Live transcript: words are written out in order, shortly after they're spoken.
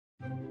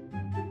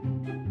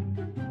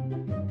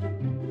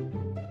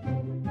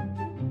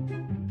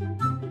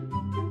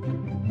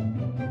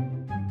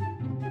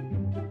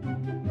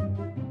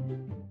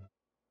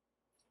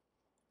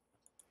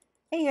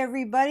Hey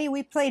everybody,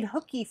 we played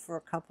hooky for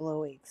a couple of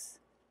weeks.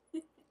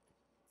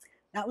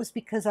 That was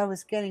because I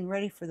was getting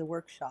ready for the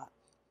workshop.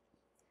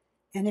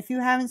 And if you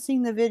haven't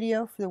seen the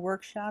video for the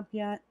workshop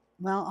yet,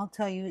 well, I'll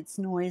tell you, it's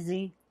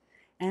noisy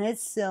and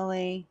it's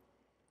silly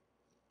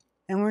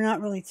and we're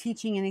not really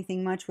teaching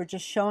anything much. We're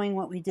just showing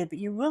what we did, but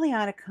you really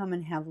ought to come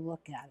and have a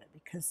look at it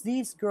because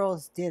these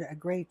girls did a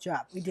great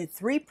job. We did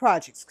 3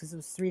 projects because it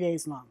was 3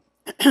 days long.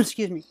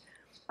 Excuse me.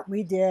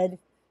 We did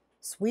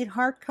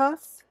sweetheart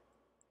cuff,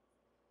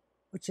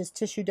 which is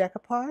tissue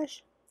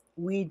decoupage.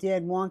 We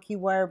did wonky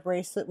wire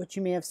bracelet, which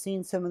you may have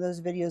seen some of those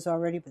videos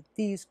already, but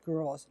these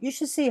girls, you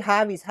should see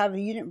Javi's.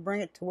 Javi, you didn't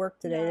bring it to work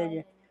today, did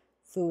you?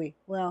 Phooey.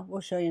 Well, we'll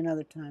show you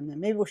another time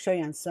then. Maybe we'll show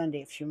you on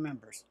Sunday if she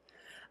remembers.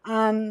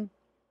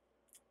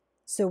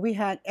 So we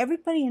had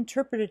everybody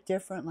interpret it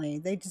differently.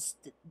 They just,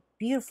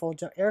 beautiful.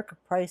 Erica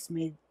Price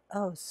made,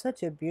 oh,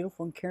 such a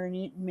beautiful, and Karen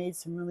Eaton made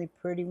some really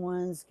pretty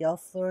ones. Gail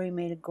Fleury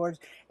made a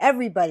gorgeous,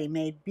 everybody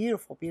made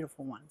beautiful,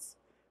 beautiful ones,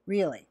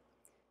 really.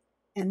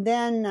 And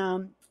then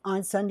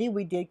on Sunday,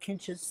 we did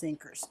Kinship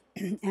Sinkers.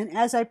 And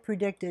as I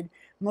predicted,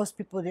 most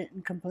people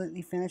didn't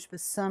completely finish, but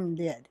some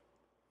did.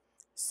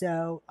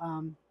 So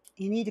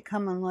you need to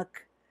come and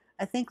look.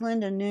 I think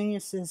Linda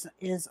Nunez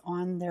is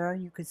on there.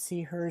 You could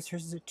see hers.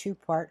 Hers is a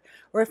 2-part.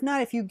 Or if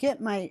not, if you get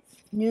my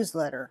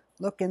newsletter,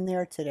 look in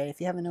there today. If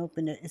you haven't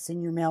opened it, it's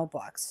in your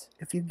mailbox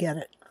if you get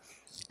it.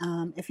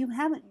 If you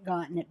haven't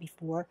gotten it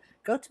before,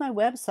 go to my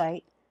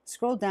website,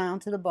 scroll down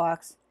to the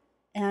box,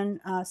 and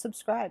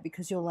subscribe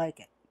because you'll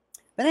like it.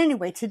 But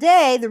anyway,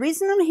 today, the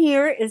reason I'm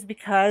here is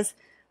because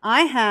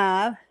I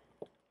have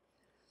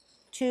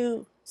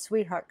 2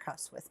 sweetheart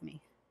cuffs with me.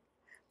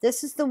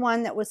 This is the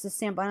one that was the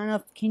sample. I don't know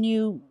if, can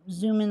you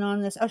zoom in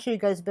on this? I'll show you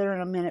guys better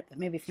in a minute, but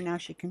maybe for now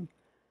she can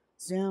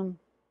zoom.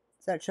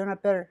 Is that showing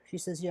up better? She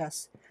says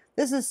yes.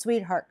 This is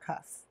sweetheart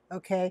cuff,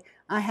 okay?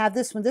 I have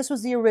this one. This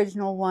was the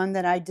original one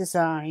that I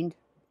designed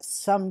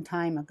some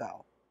time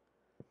ago.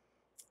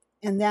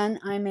 And then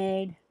I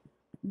made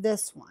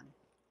this one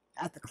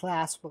at the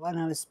class when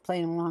I was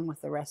playing along with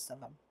the rest of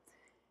them.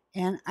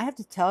 And I have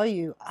to tell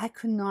you, I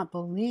could not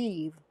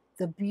believe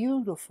the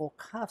beautiful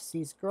cuffs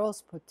these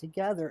girls put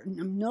together.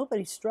 And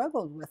nobody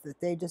struggled with it.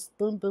 They just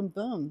boom, boom,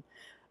 boom.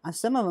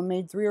 Some of them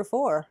made 3 or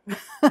 4.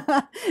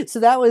 So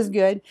that was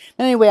good.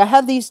 Anyway, I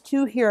have these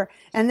 2 here.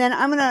 And then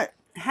I'm going to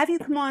have you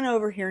come on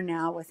over here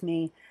now with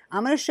me.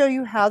 I'm going to show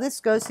you how this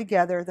goes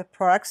together, the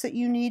products that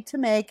you need to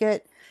make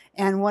it,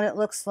 and what it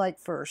looks like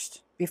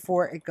first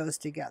before it goes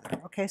together.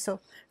 Okay, so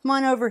come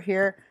on over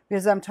here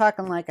because I'm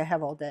talking like I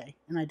have all day,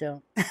 and I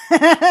don't.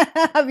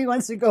 Abby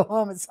wants to go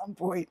home at some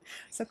point.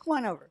 So come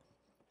on over.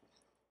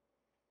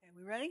 Okay,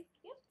 we ready?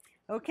 Yep.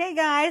 Okay,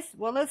 guys.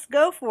 Well, let's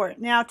go for it.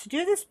 Now, to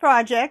do this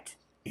project,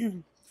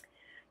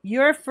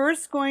 you're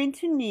first going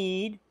to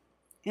need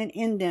an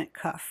indent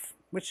cuff,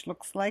 which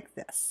looks like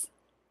this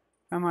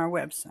from our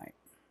website.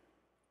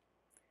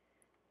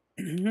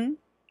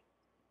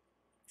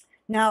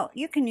 Now,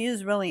 you can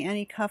use really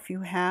any cuff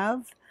you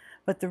have,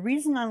 but the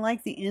reason I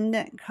like the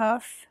indent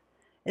cuff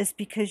is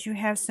because you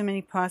have so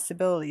many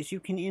possibilities.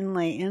 You can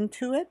inlay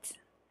into it,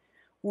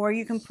 or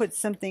you can put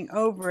something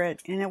over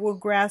it, and it will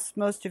grasp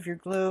most of your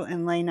glue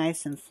and lay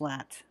nice and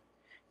flat.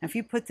 Now, if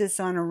you put this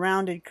on a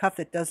rounded cuff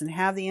that doesn't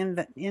have the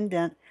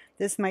indent,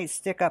 this might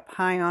stick up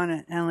high on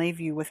it and leave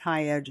you with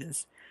high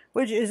edges,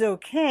 which is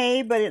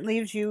okay, but it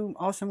leaves you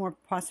also more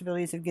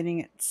possibilities of getting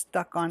it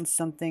stuck on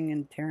something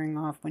and tearing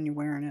off when you're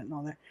wearing it and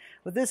all that.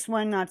 With this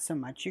one, not so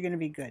much. You're going to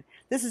be good.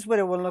 This is what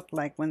it will look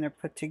like when they're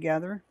put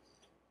together.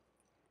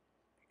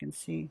 You can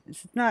see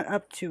this is not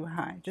up too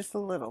high, just a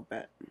little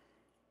bit.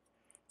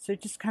 So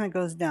it just kind of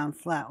goes down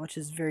flat, which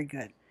is very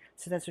good.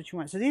 So that's what you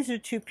want. So these are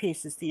 2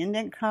 pieces, the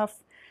indent cuff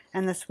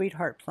and the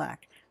sweetheart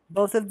plaque.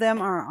 Both of them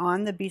are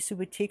on the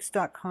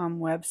bisouboutiques.com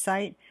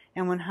website,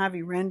 and when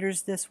Javi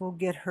renders this, we'll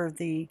get her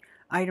the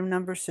item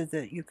number so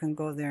that you can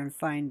go there and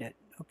find it,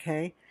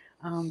 okay?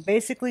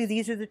 Basically,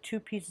 these are the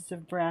 2 pieces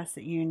of brass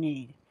that you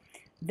need.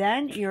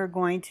 Then you're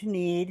going to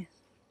need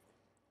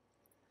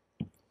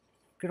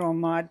good old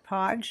Mod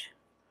Podge,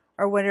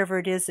 or whatever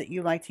it is that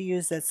you like to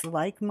use that's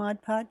like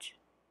Mod Podge.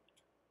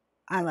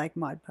 I like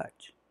Mod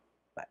Podge.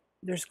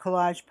 There's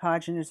Collage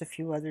Podge and there's a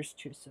few others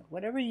too. So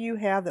whatever you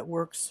have that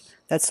works,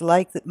 that's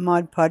like the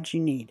Mod Podge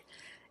you need.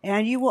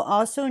 And you will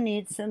also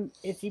need some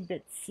itsy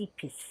bitsy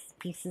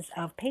pieces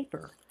of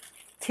paper,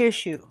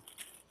 tissue.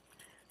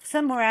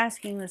 Some were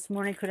asking this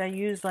morning, could I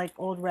use like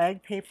old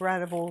rag paper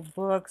out of old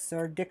books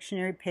or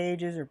dictionary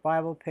pages or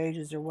Bible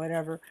pages or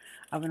whatever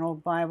of an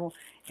old Bible.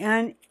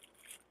 And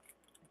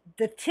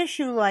the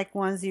tissue-like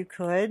ones you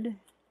could,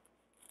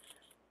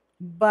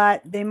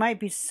 but they might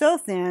be so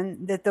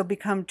thin that they'll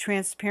become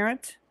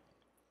transparent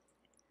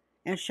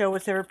and show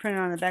what's ever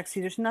printed on the back. See,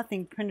 there's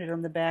nothing printed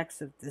on the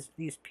backs of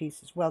these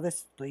pieces. Well,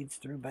 this bleeds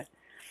through, but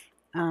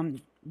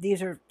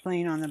these are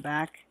plain on the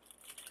back.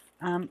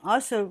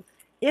 Also,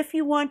 if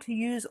you want to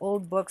use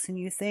old books and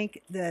you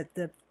think that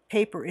the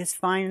paper is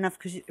fine enough,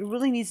 because it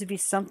really needs to be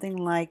something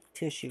like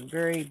tissue,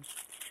 very,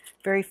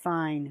 very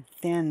fine,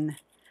 thin,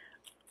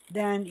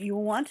 then you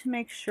want to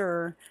make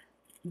sure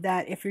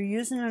that if you're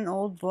using an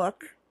old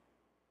book,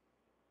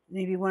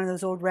 maybe one of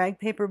those old rag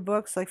paper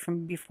books, like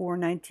from before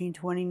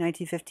 1920,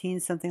 1915,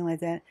 something like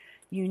that,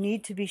 you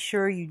need to be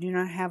sure you do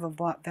not have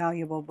a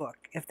valuable book.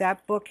 If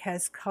that book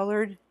has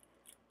colored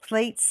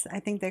plates,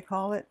 I think they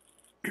call it,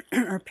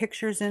 or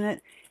pictures in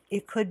it,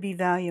 it could be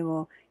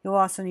valuable. You'll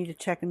also need to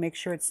check and make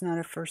sure it's not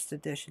a first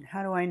edition.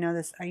 How do I know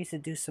this? I used to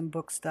do some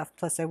book stuff,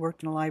 plus I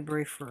worked in a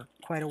library for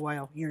quite a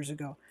while, years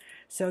ago.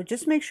 So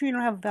just make sure you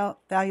don't have a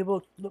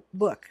valuable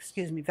book.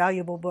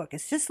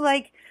 It's just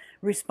like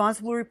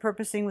responsible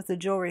repurposing with the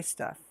jewelry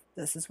stuff.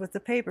 This is with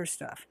the paper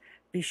stuff.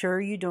 Be sure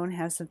you don't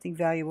have something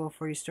valuable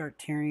before you start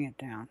tearing it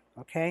down,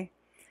 okay?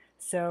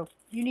 So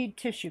you need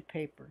tissue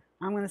paper.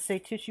 I'm going to say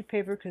tissue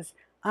paper because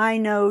I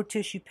know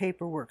tissue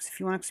paper works. If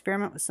you want to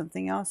experiment with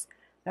something else,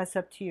 that's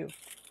up to you.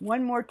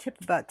 One more tip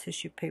about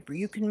tissue paper.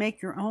 You can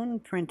make your own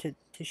printed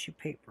tissue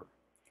paper.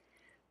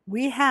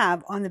 We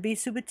have on the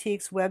Bisou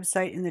Boutique's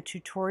website in the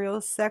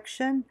tutorials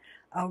section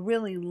a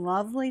really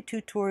lovely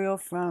tutorial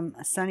from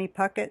Sunny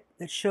Puckett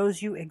that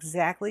shows you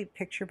exactly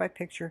picture by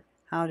picture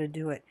how to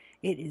do it.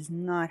 It is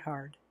not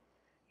hard.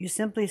 You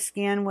simply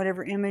scan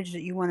whatever image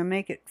that you want to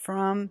make it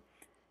from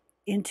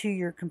into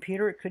your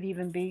computer. It could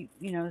even be,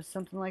 you know,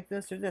 something like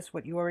this or this,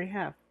 what you already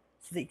have,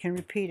 so that you can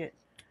repeat it.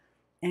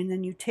 And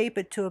then you tape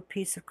it to a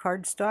piece of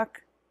cardstock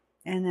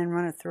and then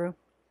run it through.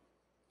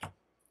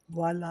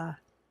 Voila.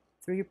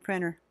 Through your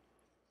printer.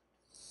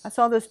 That's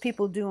all those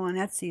people do on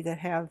Etsy that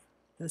have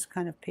those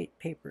kind of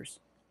papers.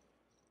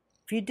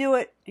 If you do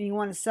it and you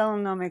want to sell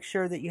them, they'll make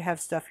sure that you have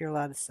stuff you're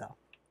allowed to sell.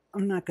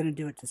 I'm not going to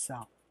do it to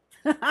sell.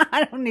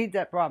 I don't need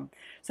that problem.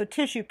 So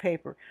tissue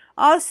paper.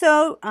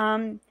 Also,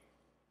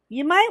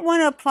 you might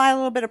want to apply a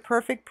little bit of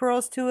perfect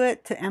pearls to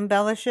it to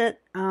embellish it.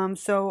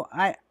 So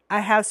I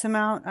have some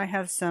out. I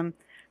have some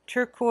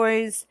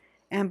turquoise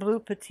and blue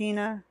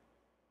patina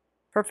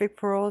perfect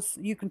pearls.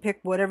 You can pick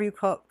whatever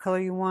color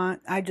you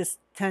want. I just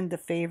tend to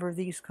favor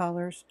these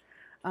colors.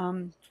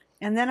 And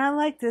then I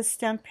like this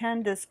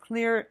Stupendous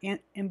clear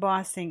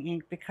embossing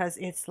ink because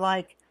it's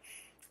like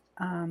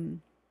a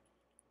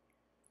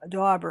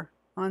dauber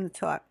on the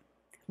top.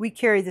 We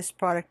carry this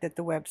product at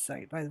the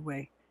website, by the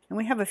way. And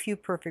we have a few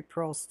perfect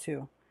pearls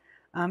too.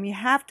 You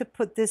have to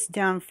put this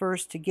down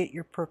first to get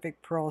your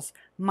perfect pearls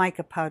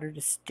mica powder to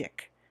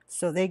stick.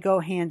 So they go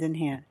hand in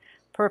hand.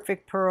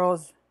 Perfect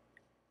pearls,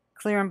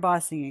 clear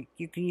embossing ink.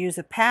 You can use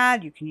a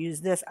pad, you can use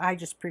this. I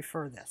just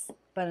prefer this.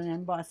 But an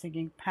embossing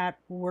ink pad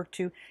will work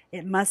too.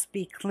 It must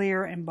be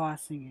clear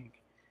embossing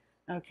ink.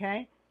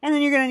 Okay? And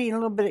then you're going to need a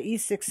little bit of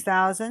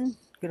E6000.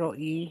 Good old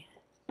E.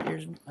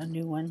 Here's a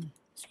new one.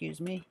 Excuse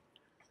me.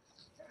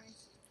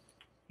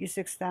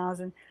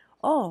 E6000.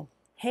 Oh,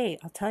 hey,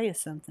 I'll tell you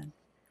something.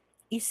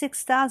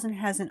 E6000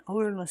 has an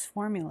odorless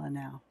formula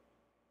now.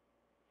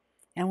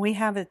 And we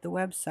have it at the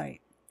website.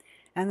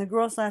 And the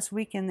girls last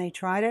weekend, they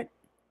tried it.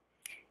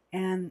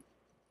 And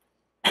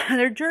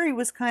their jury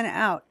was kind of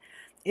out.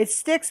 It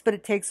sticks, but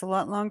it takes a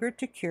lot longer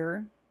to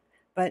cure.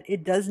 But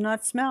it does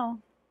not smell.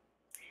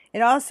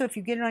 It also, if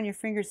you get it on your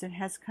fingers, it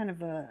has kind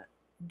of a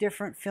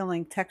different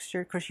feeling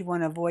texture. Of course, you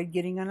want to avoid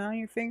getting it on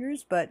your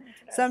fingers. But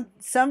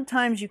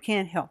sometimes you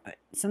can't help it.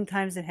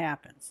 Sometimes it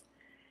happens.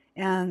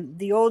 And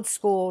the old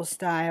school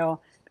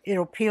style,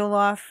 it'll peel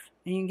off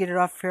and you can get it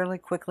off fairly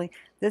quickly.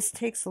 This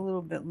takes a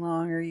little bit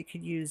longer. You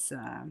could use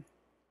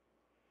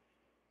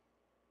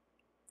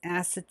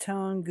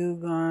acetone, Goo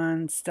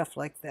Gone, stuff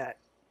like that.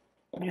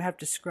 You have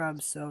to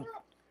scrub, so.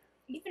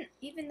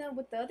 Even though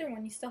with the other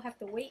one, you still have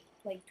to wait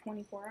like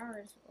 24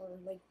 hours or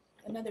like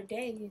another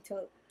day until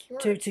it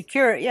cures. To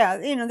cure it, yeah.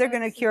 You know, they're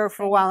going to cure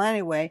for a while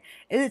anyway.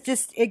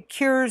 It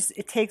cures,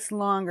 it takes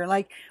longer.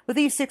 Like with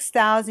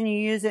E6000, you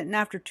use it, and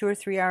after 2 or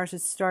 3 hours,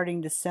 it's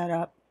starting to set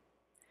up.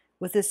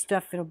 With this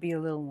stuff, it'll be a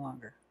little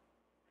longer.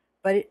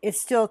 But it's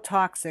still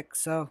toxic,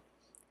 so.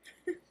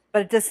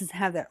 But it doesn't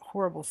have that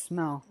horrible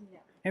smell. No.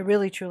 It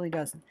really, truly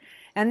doesn't.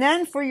 And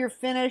then for your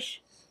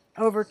finish,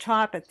 over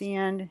top at the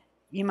end,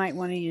 you might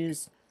want to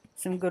use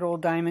some good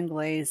old diamond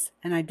glaze,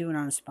 and I do it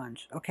on a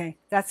sponge. Okay,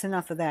 that's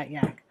enough of that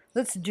yak.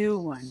 Let's do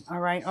one.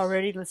 All right,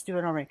 already. Let's do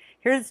it already.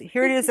 Here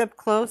it is up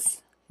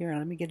close. Here,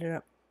 let me get it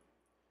up.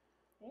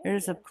 Here it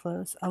is up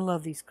close. I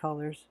love these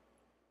colors.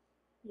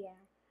 Yeah,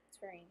 it's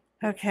very.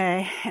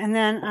 Okay, and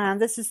then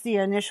this is the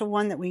initial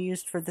one that we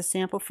used for the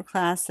sample for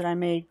class that I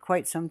made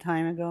quite some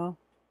time ago.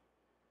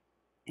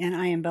 And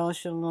I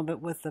embellished it a little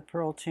bit with the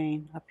pearl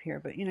chain up here,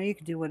 but you know, you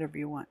can do whatever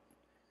you want.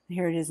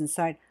 Here it is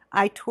inside.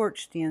 I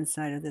torched the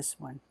inside of this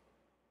one.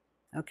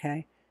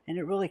 Okay, and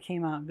it really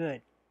came out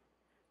good.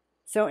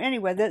 So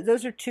anyway,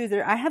 those are two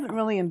that I haven't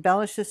really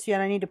embellished this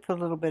yet. I need to put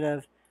a little bit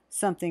of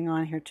something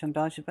on here to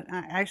embellish it, but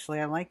actually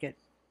I like it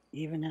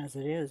even as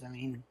it is. I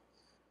mean,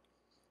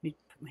 let me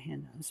put my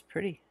hand on. It's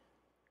pretty.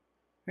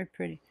 Very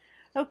pretty.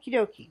 Okie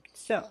dokie.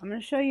 So I'm going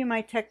to show you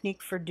my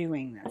technique for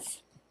doing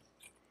this.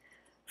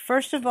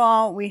 First of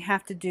all, we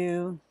have to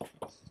do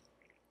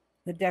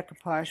the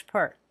decoupage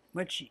part,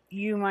 which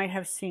you might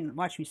have seen.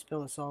 Watch me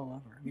spill this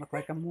all over. I look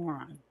like a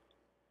moron.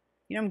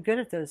 You know, I'm good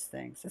at those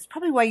things. That's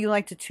probably why you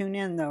like to tune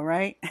in, though,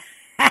 right?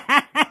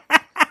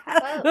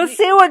 Well, Let's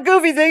see what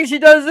goofy thing she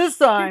does this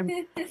time.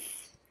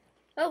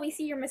 Oh, we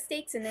see your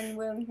mistakes, and then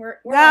we're Now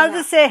on I'll that.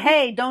 just say,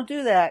 hey, don't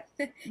do that.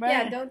 Yeah,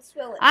 Right? don't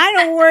spill it. I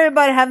don't worry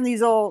about having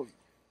these old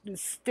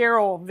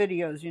sterile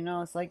videos, you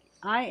know. It's like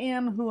I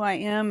am who I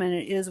am and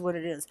it is what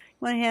it is.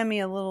 You want to hand me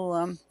a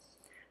little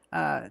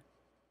uh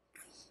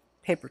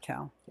paper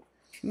towel?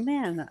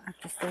 Man,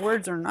 just the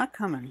words are not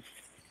coming.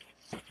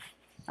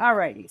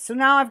 Alrighty, so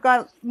now I've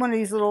got one of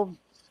these little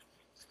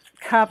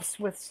cups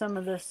with some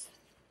of this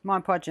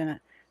Mod Podge in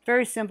it.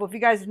 Very simple. If you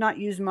guys have not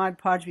used Mod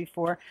Podge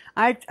before,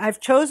 I've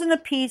chosen a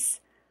piece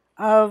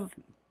of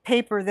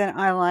paper that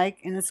I like,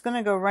 and it's going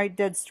to go right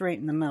dead straight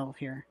in the middle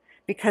here.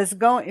 Because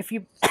if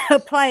you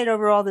apply it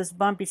over all this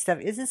bumpy stuff,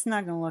 it's just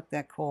not going to look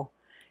that cool.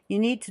 You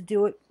need to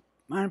do it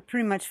on a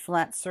pretty much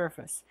flat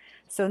surface.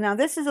 So now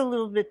this is a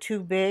little bit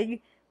too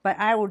big, but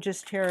I will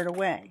just tear it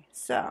away.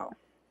 So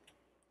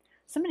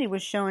somebody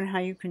was showing how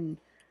you can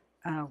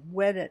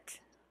wet it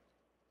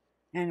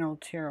and it'll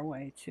tear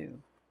away too.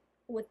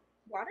 With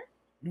water?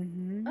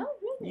 Mm-hmm. Oh,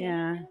 really? Yeah.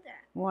 I didn't know that.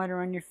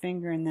 Water on your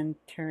finger and then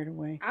tear it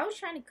away. I was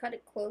trying to cut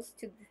it close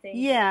to the thing.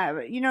 Yeah,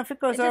 but you know, if it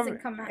goes over,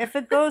 come out. if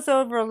it goes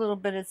over a little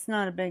bit, it's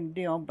not a big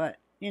deal. But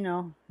you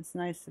know, it's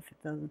nice if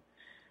it doesn't.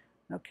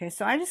 Okay,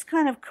 so I just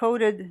kind of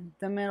coated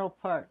the middle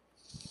part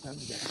over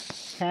there.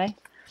 Okay,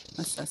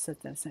 let's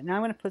set that aside. Now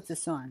I'm going to put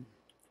this on.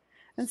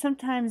 And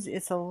sometimes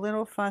it's a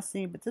little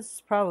fussy, but this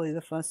is probably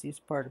the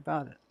fussiest part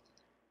about it.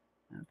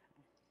 Okay.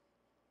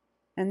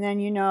 And then,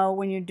 you know,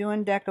 when you're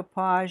doing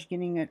decoupage,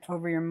 getting it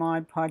over your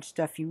Mod Podge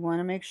stuff, you want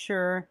to make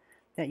sure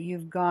that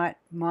you've got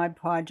Mod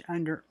Podge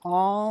under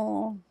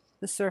all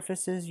the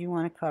surfaces you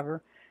want to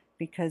cover,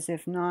 because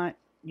if not,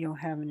 you'll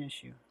have an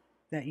issue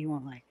that you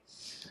won't like.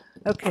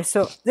 Okay,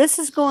 so this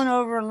is going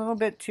over a little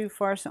bit too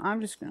far, so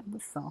I'm just going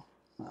to...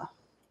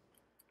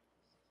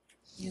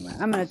 Anyway,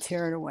 I'm going to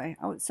tear it away.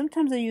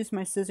 Sometimes I use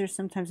my scissors,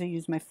 sometimes I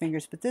use my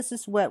fingers, but this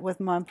is wet with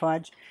Mod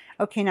Podge.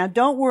 Okay, now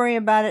don't worry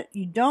about it.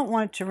 You don't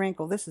want it to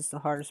wrinkle. This is the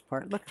hardest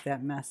part. Look at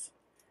that mess.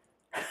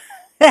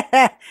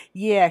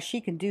 Yeah,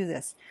 she can do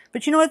this.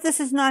 But you know what?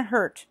 This is not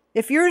hurt.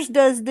 If yours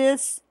does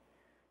this,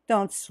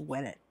 don't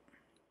sweat it.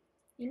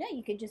 You know,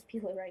 you could just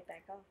peel it right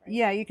back off, right?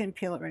 Yeah, you can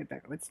peel it right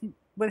back off.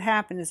 What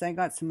happened is I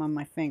got some on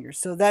my fingers,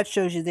 so that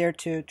shows you there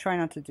too. Try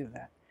not to do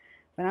that.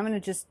 But I'm going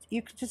to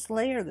you could just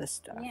layer this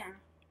stuff. Yeah.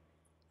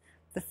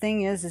 The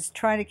thing is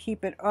try to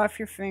keep it off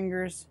your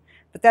fingers,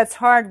 but that's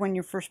hard when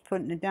you're first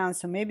putting it down.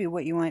 So maybe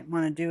what you might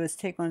want to do is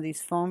take one of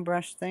these foam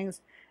brush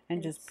things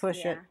and just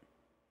push it.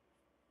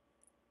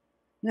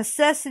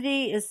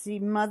 Necessity is the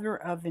mother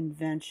of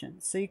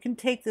invention. So you can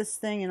take this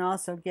thing and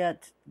also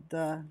get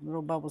the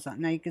little bubbles out.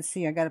 Now you can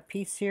see I got a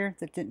piece here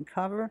that didn't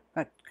cover,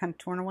 got kind of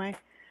torn away.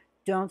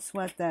 Don't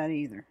sweat that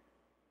either.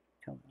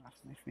 Peel it off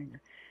my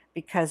finger,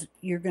 because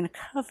you're going to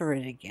cover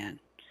it again.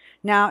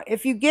 Now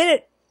if you get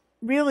it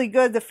really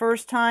good the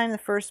first time, the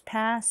first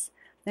pass,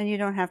 then you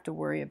don't have to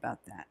worry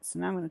about that. So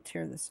now I'm going to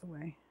tear this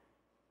away.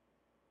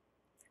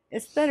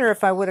 It's better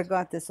if I would have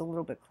got this a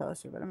little bit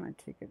closer, but I'm going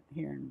to take it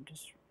here and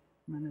just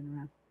run it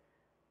around.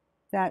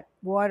 That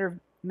water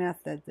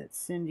method that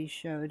Cindy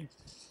showed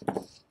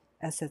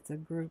us at the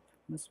group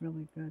was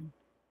really good.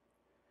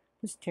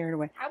 Just tear it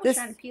away. I was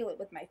trying to peel it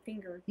with my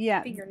fingernails.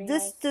 Yeah,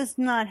 this does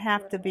not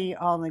have to be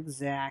all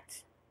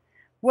exact.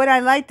 What I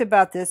liked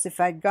about this, if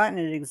I'd gotten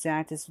it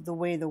exact, is the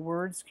way the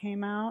words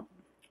came out.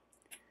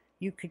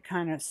 You could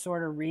kind of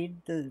sort of read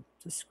the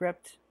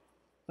script,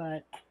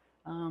 but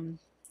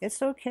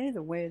it's okay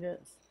the way it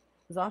is.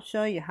 Because I'll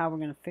show you how we're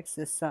going to fix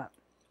this up.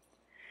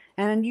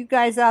 And you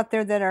guys out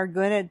there that are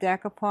good at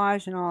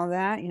decoupage and all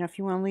that, you know, if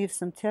you want to leave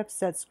some tips,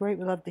 that's great.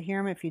 We'd love to hear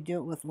them if you do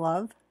it with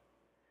love.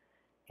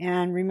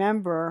 And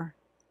remember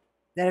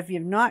that if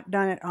you've not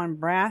done it on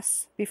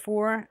brass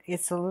before,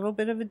 it's a little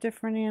bit of a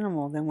different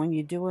animal than when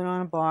you do it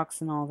on a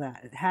box and all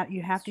that.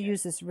 You have to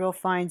use this real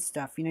fine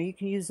stuff. You know, you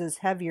can use those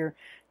heavier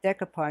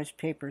decoupage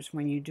papers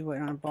when you do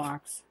it on a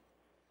box.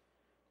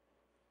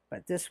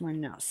 But this one,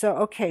 no. So,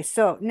 okay,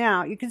 so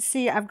now you can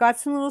see I've got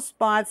some little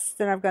spots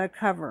that I've got to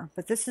cover.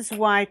 But this is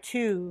why,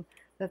 too,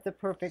 that the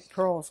Perfect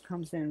Pearls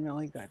comes in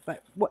really good.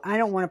 But I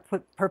don't want to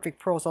put Perfect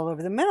Pearls all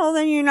over the middle.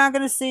 Then you're not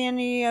going to see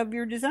any of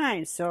your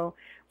designs. So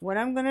what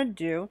I'm going to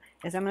do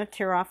is I'm going to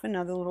tear off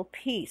another little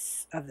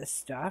piece of this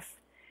stuff.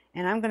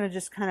 And I'm going to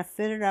just kind of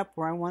fit it up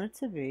where I want it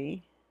to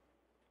be.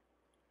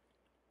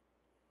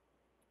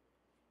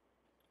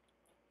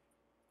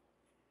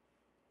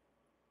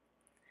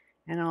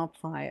 And I'll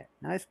apply it.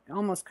 Now this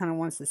almost kind of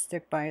wants to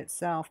stick by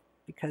itself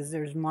because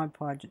there's Mod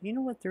Podge. You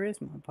know what? There is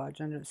Mod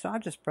Podge under it. So I'll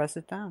just press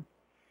it down.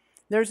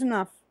 There's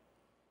enough.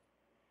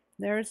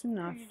 There's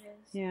enough. There it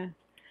is. Yeah.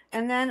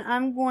 And then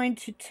I'm going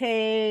to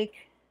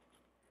take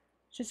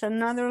just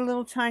another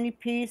little tiny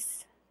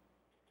piece.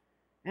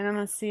 And I'm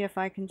going to see if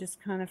I can just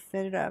kind of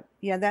fit it up.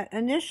 Yeah, that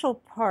initial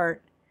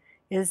part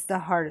is the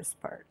hardest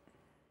part.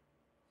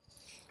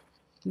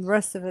 The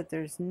rest of it,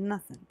 there's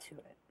nothing to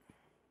it.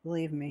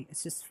 Believe me,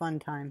 it's just fun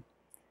time.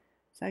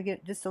 So I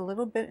get just a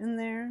little bit in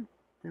there,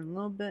 and a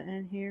little bit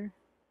in here,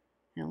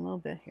 and a little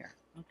bit here.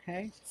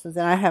 Okay? So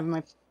then I have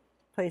my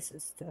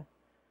places to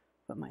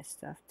put my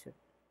stuff to.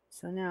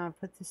 So now I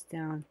put this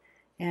down,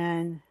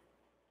 and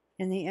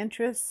in the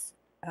interest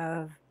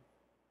of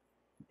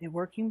it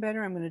working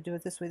better, I'm going to do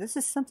it this way. This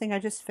is something I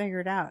just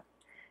figured out.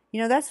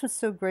 You know, that's what's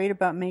so great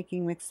about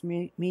making mixed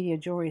media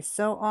jewelry.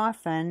 So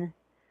often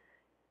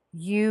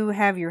you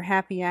have your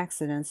happy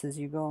accidents as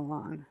you go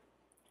along,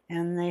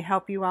 and they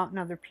help you out in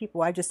other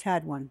people. I just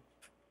had one.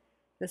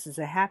 This is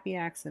a happy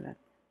accident,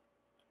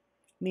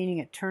 meaning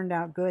it turned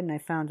out good and I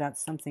found out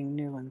something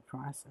new in the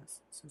process.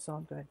 So it's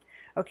all good.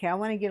 Okay, I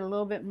want to get a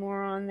little bit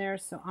more on there,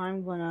 so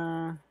I'm going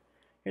to,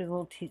 here's a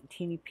little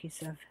teeny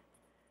piece of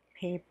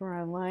paper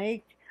I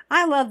like.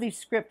 I love these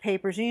script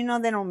papers. You know,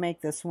 they don't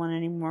make this one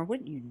anymore.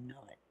 Wouldn't you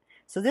know it?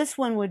 So this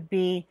one would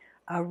be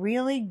a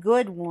really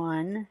good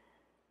one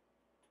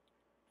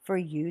for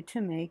you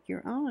to make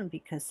your own,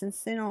 because since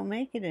they don't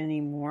make it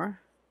anymore,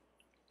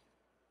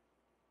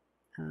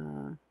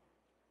 you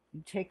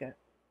take a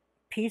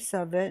piece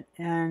of it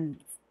and,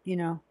 you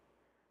know,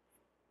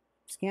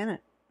 scan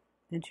it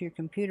into your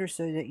computer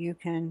so that you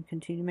can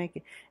continue to make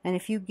it. And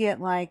if you get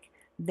like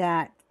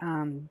that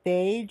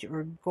beige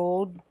or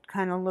gold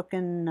kind of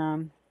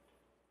looking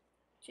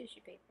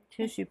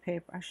tissue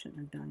paper, I shouldn't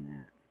have done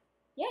that.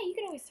 Yeah, you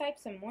can always type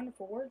some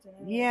wonderful words in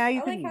it. Yeah,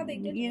 you I can. like how they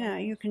did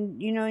You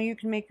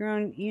can make your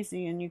own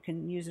easy, and you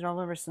can use it all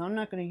over. So I'm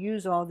not going to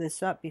use all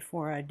this up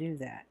before I do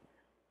that.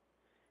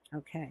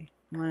 Okay,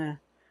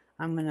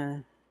 I'm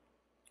gonna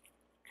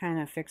kind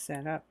of fix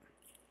that up.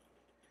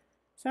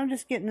 So I'm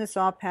just getting this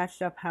all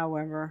patched up,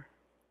 however.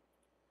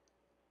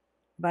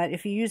 But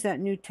if you use that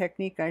new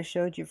technique I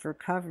showed you for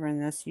covering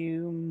this,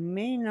 you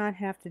may not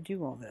have to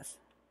do all this.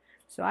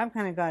 So I've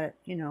kind of got it,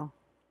 you know,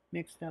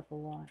 mixed up a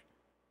lot.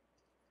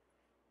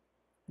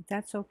 But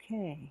that's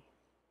okay.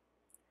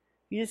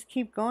 You just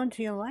keep going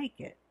till you like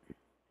it.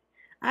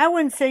 I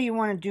wouldn't say you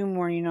want to do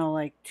more, you know,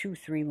 like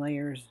 2-3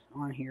 layers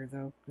on here,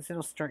 though, because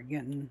it'll start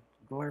getting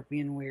glurpy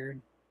and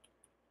weird.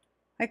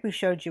 Like we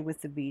showed you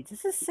with the beads.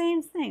 It's the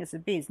same thing as the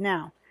beads.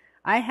 Now,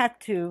 I have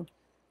to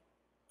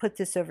put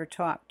this over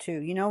top, too.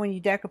 You know, when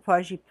you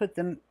decoupage, you put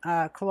the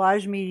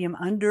collage medium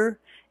under,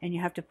 and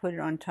you have to put it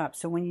on top.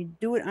 So when you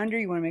do it under,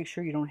 you want to make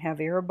sure you don't have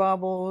air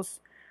bubbles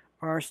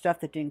or stuff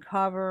that didn't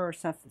cover or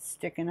stuff that's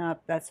sticking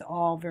up. That's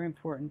all very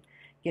important.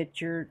 Get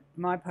your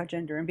Mod Podge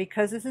under. And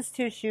because this is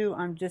tissue,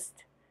 I'm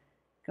just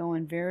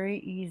going very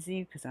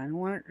easy because I don't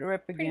want it to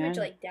rip again. Pretty much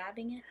like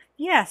dabbing it?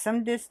 Yes,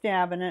 I'm just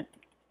dabbing it.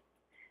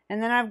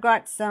 And then I've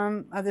got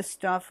some other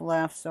stuff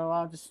left, so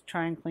I'll just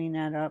try and clean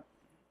that up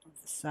on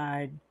the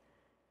side.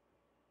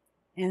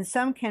 And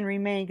some can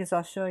remain because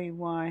I'll show you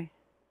why.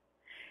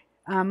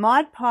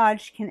 Mod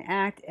Podge can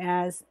act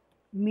as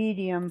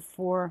medium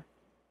for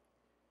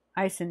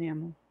ice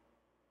enamel.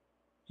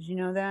 Did you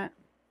know that?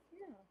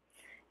 No.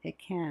 It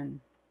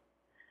can.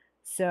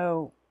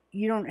 So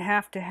you don't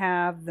have to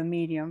have the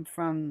medium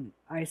from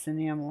Ice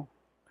Enamel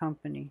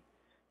Company.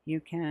 You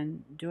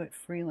can do it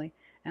freely.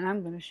 And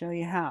I'm going to show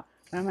you how.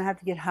 But I'm going to have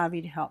to get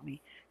Javi to help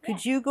me.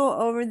 Could you go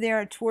over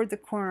there toward the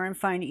corner and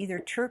find either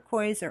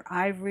turquoise or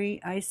ivory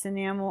ice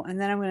enamel?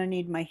 And then I'm going to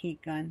need my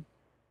heat gun,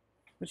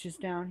 which is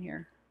down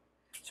here.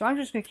 So I'm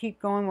just going to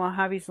keep going while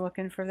Javi's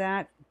looking for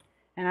that.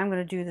 And I'm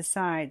going to do the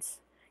sides.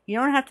 You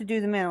don't have to do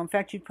the middle. In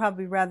fact, you'd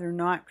probably rather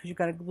not because you've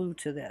got to glue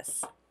to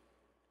this.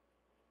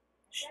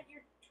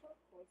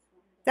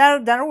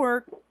 That'll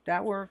work.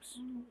 That works.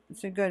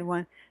 It's a good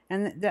one.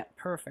 And that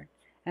perfect.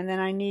 And then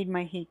I need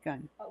my heat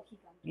gun. Oh, heat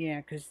gun.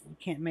 Yeah, because you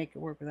can't make it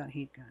work without a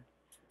heat gun.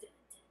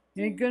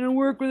 Ain't gonna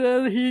work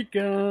without a heat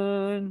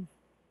gun.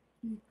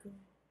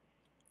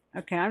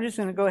 Okay, I'm just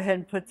gonna go ahead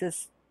and put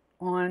this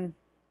on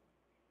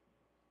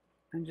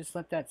and just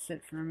let that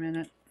sit for a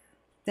minute.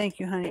 Thank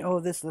you, honey. Oh,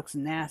 this looks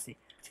nasty.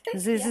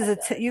 This is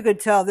you could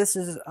tell this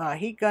is a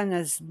heat gun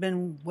that's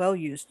been well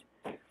used.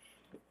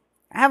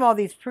 I have all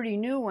these pretty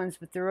new ones,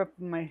 but they're up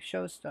in my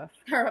show stuff.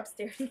 Or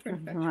upstairs.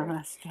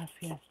 Stuff,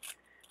 yeah.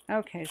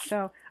 Okay,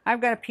 so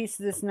I've got a piece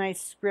of this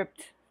nice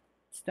script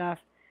stuff,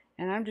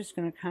 and I'm just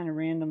going to kind of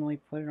randomly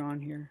put it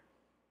on here.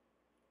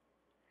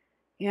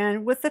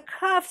 And with the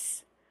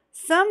cuffs,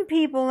 some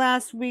people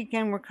last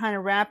weekend were kind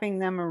of wrapping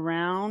them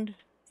around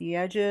the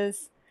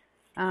edges.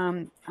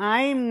 I'm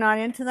not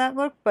into that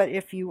look, but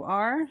if you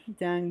are,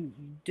 then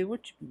do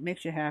what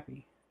makes you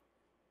happy.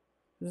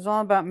 This is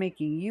all about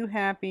making you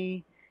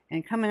happy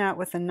and coming out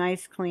with a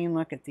nice clean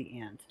look at the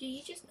end. Do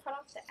you just cut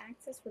off the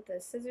excess with the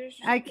scissors?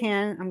 I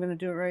can. I'm going to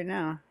do it right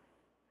now.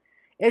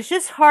 It's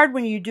just hard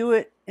when you do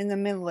it in the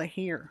middle of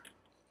here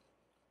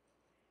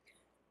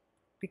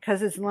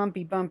because it's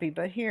lumpy bumpy,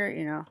 but here,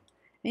 you know,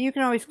 and you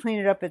can always clean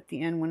it up at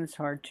the end when it's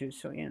hard too,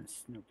 so yeah,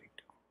 it's no big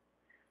deal.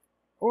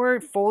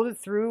 Or fold it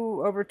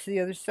through over to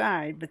the other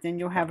side, but then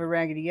you'll have a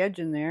raggedy edge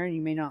in there and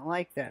you may not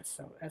like that,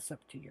 so that's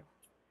up to you.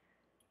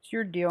 It's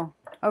your deal.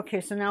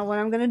 Okay, so now what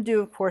I'm going to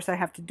do, of course, I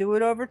have to do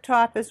it over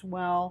top as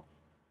well.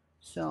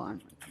 So I'm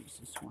going to use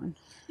this one.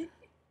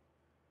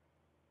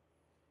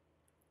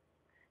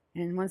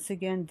 And once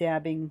again,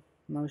 dabbing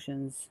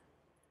motions.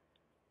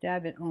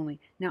 Dab it only.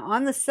 Now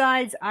on the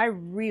sides, I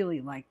really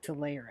like to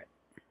layer it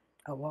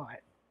a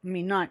lot. I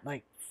mean, not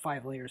like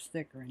 5 layers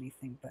thick or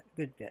anything, but a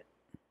good bit.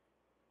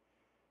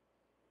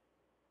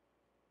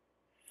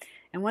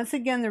 And once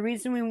again, the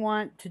reason we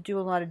want to do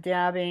a lot of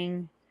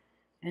dabbing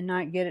and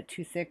not get it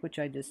too thick, which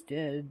I just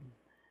did,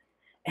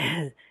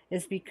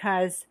 is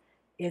because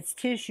it's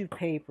tissue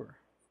paper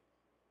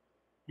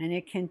and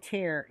it can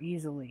tear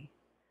easily.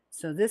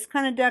 So this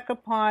kind of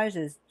decoupage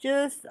is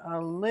just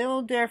a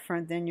little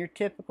different than your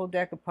typical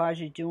decoupage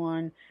you do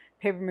on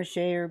paper mache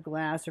or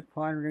glass or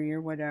pottery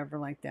or whatever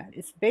like that.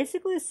 It's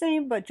basically the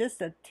same, but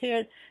just a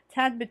tad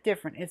bit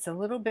different. It's a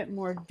little bit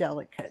more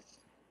delicate.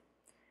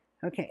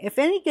 Okay, if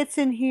any gets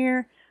in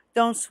here,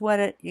 don't sweat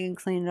it. You can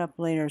clean it up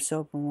later,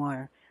 soap and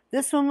water.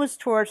 This one was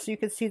torched, so you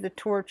can see the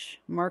torch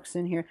marks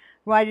in here.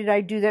 Why did I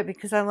do that?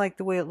 Because I like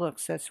the way it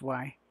looks, that's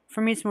why.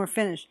 For me, it's more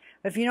finished.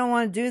 But if you don't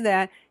want to do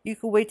that, you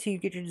can wait till you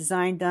get your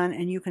design done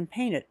and you can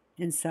paint it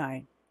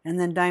inside. And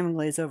then diamond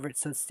glaze over it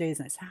so it stays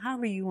nice.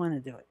 However you want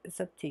to do it.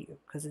 It's up to you,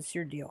 because it's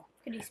your deal.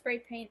 Could you spray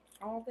paint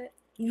all of it?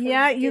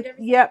 Yeah,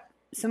 yep.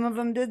 Some of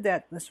them did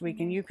that this week,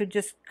 and you could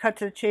just cut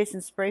to the chase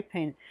and spray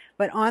paint it.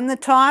 But on the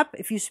top,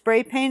 if you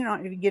spray paint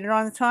it, if you get it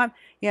on the top,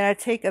 you gotta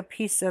take a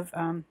piece of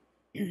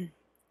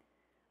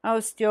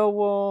steel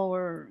wool,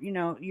 or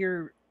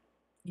your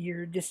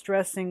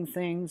distressing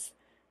things,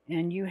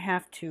 and you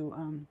have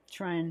to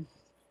try and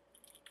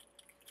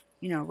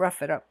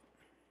rough it up.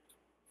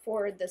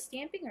 For the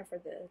stamping or for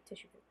the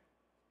tissue paper?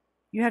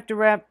 You have to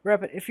rub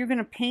it. If you're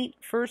gonna paint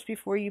first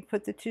before you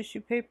put the tissue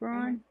paper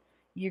on,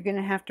 you're going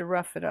to have to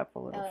rough it up a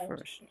little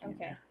first.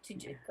 Okay,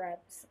 to grab.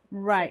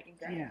 Right,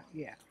 yeah.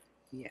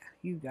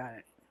 You got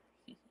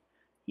it.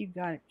 You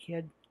got it,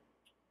 kid.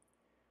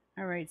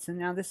 All right, so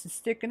now this is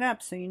sticking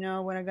up, so you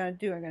know what I got to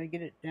do. I got to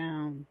get it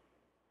down.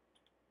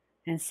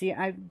 And see,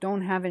 I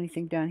don't have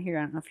anything down here.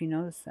 I don't know if you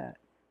noticed that.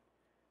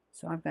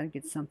 So I've got to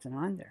get something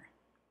on there.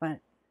 But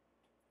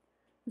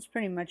this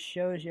pretty much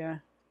shows you,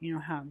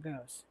 how it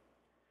goes.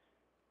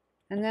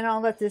 And then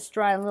I'll let this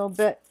dry a little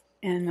bit,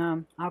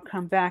 and I'll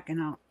come back and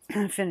I'll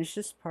finish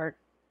this part,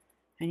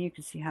 and you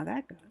can see how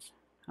that goes.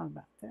 How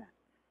about that?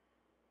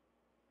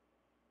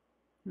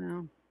 Well,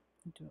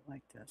 I'll do it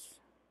like this.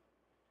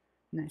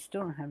 And I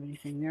still don't have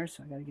anything there,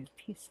 so I got to get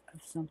a piece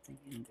of something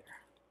in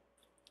there.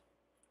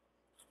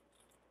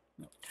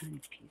 A little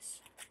tiny piece.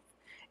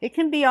 It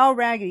can be all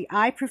raggedy.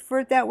 I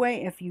prefer it that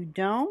way. If you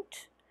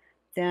don't,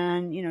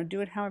 then,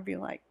 do it however you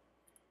like.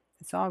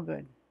 It's all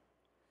good.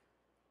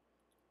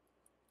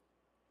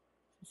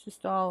 It's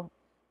just all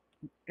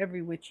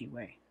every witchy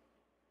way.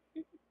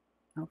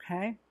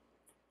 Okay,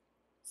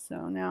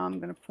 so now I'm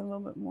going to put a little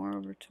bit more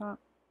over top.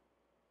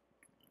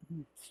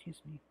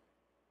 Excuse me.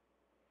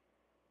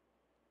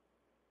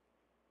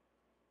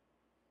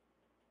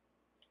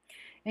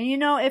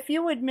 And if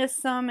you would miss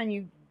some and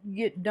you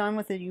get done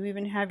with it, you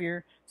even have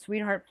your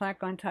sweetheart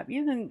plaque on top,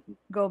 you can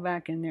go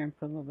back in there and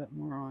put a little bit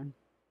more on.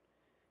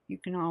 You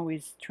can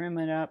always trim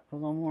it up, put a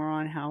little more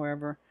on,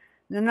 however.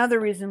 Another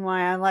reason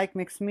why I like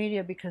mixed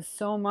media, because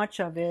so much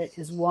of it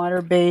is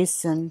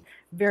water-based and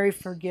very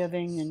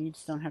forgiving, and you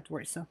just don't have to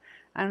worry. So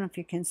I don't know if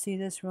you can see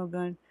this real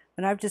good,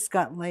 but I've just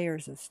got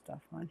layers of stuff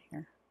on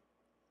here,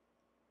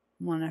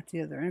 one after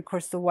the other. And of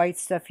course the white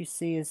stuff you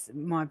see is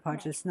Mod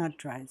Podge. It's not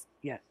dry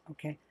yet.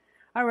 Okay.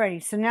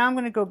 Alrighty, so now I'm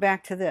going to go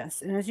back to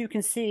this, and as you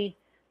can see,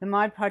 the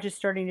Mod Podge is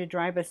starting to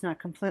dry, but it's not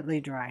completely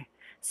dry.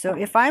 So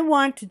if I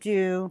want to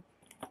do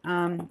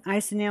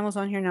ice enamels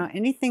on here now,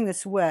 anything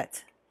that's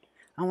wet,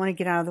 I want to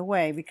get out of the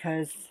way,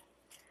 because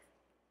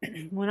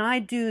when I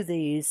do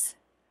these,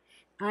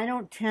 I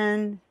don't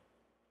tend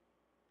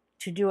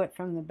to do it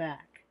from the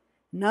back.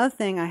 Another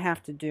thing I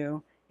have to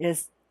do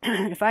is,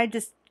 if I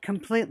just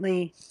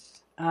completely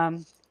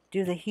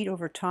do the heat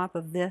over top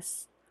of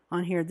this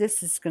on here,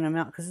 this is going to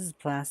melt because this is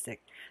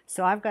plastic.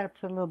 So I've got to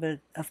put a little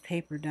bit of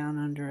paper down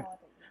under it.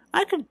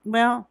 I could,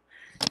 well,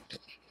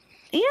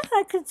 yeah,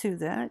 I could do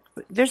that.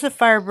 But there's a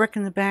fire brick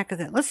in the back of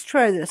that. Let's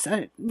try this.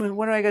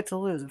 What do I got to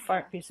lose?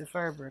 A piece of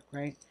fire brick,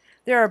 right?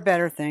 There are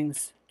better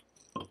things.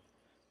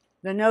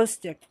 The no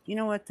stick. You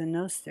know what? The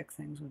no stick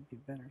things would be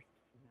better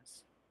for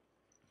this.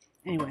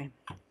 Anyway.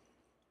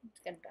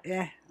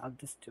 Yeah, I'll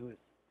just do it.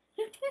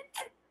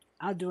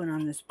 I'll do it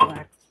on this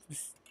black.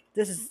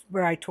 This is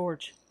where I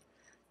torch.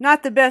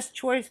 Not the best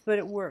choice, but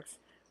it works.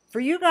 For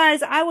you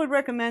guys, I would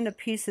recommend a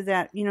piece of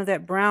that,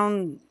 that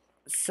brown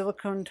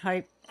silicone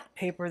type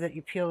paper that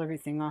you peel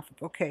everything off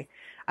of. Okay,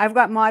 I've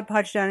got Mod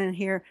Podge down in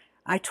here.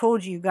 I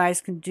told you guys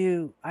can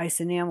do ice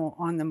enamel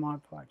on the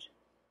Mod Podge.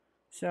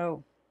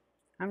 So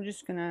I'm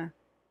just gonna,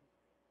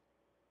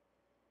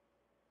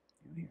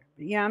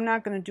 yeah, I'm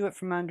not gonna do it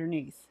from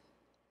underneath,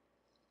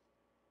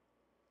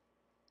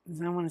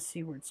 because I want to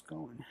see where it's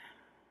going.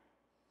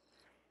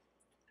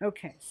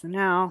 Okay, so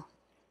now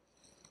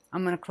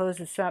I'm gonna close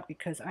this up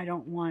because I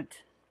don't want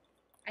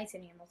ice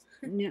enamels.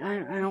 I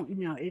don't,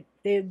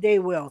 they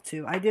will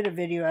too. I did a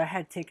video, I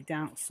had to take it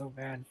down, it was so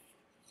bad.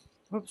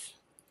 Whoops.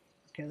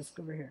 Okay, let's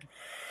go over here.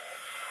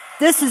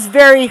 This is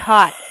very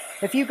hot.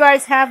 If you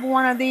guys have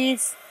one of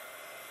these,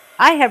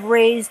 I have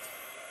raised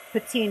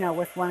patina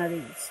with one of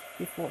these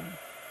before.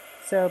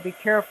 So be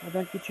careful,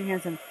 don't get your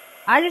hands in.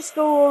 I just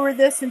go over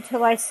this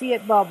until I see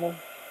it bubble.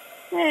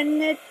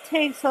 And it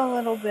takes a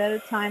little bit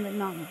of time, but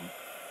not long.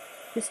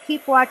 Just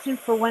keep watching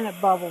for when it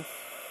bubbles.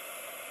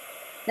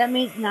 That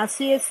means, now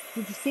see,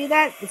 did you see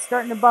that? It's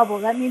starting to bubble.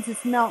 That means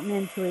it's melting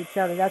into each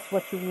other. That's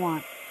what you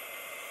want.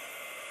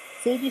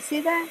 See, do you see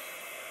that?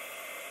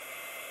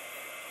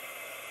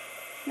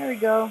 There we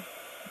go.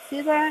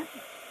 See that?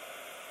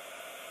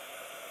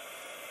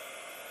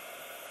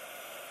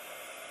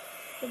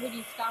 So would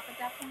you stop at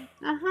that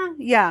point?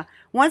 Yeah.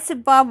 Once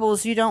it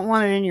bubbles, you don't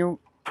want it in your,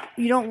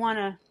 you don't want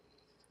to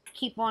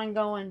keep on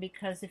going,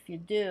 because if you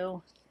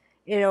do,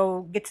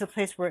 it'll get to the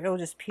place where it'll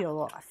just peel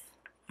off.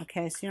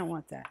 Okay, so you don't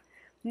want that.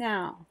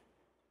 Now,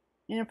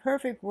 in a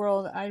perfect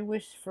world, I'd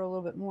wish for a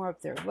little bit more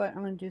up there, but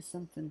I'm going to do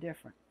something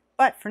different.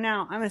 But for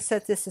now, I'm going to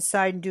set this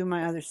aside and do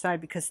my other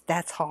side because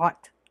that's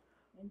hot.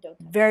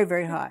 Very,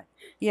 very hot.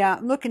 Yeah,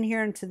 I'm looking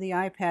here into the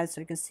iPad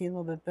so I can see a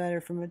little bit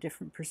better from a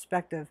different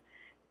perspective.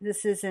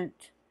 This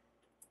isn't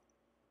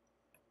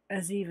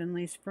as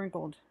evenly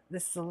sprinkled.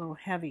 This is a little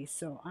heavy,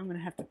 so I'm going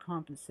to have to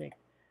compensate.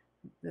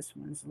 This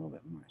one's a little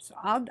bit more. So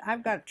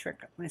I've got a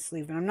trick up my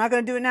sleeve, and I'm not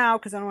going to do it now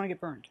because I don't want to get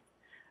burned.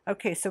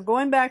 Okay, so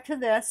going back to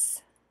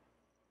this,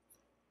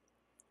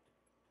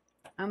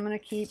 I'm going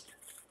to keep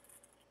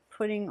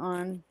putting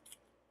on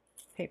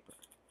paper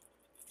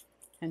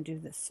and do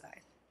this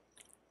side.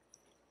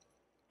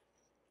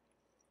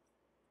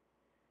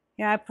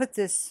 Yeah, I put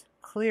this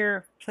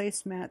clear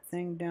placemat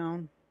thing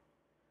down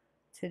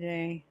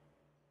today,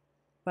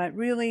 but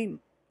really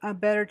a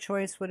better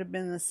choice would have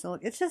been the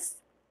silk. It's just,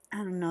 I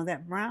don't know,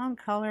 that brown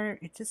color,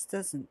 it just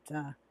doesn't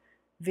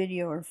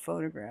video or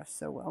photograph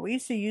so well. We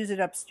used to use it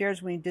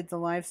upstairs when we did the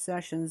live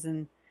sessions,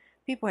 and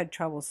people had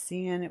trouble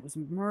seeing. It was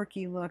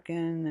murky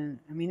looking, and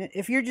I mean,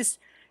 if you're just,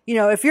 you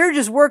know, if you're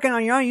just working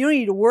on your own, you don't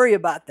need to worry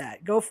about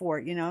that. Go for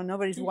it, you know,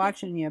 nobody's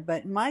watching you.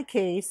 But in my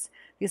case,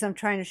 because I'm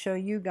trying to show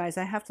you guys,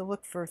 I have to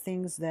look for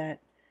things that,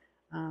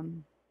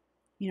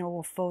 you know,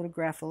 will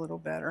photograph a little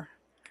better.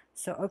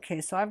 So,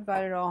 okay, so I've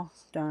got it all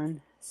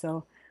done.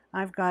 So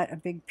I've got a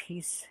big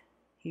piece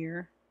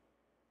here.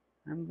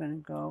 I'm going to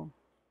go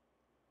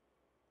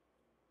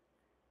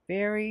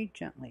very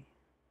gently.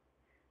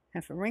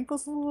 If it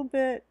wrinkles a little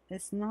bit,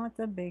 it's not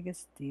the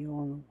biggest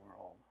deal in the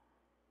world.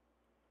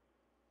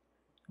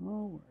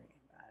 Don't worry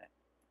about it.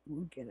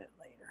 We'll get it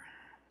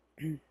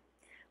later.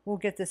 We'll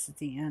get this at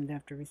the end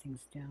after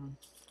everything's down.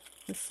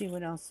 Let's see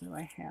what else do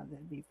I have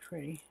that'd be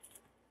pretty.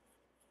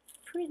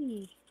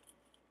 Pretty.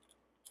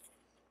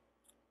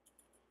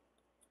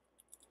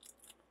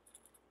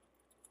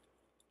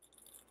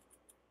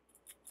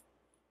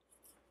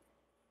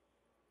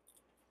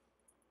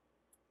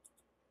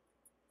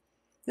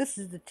 This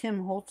is the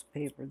Tim Holtz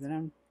paper that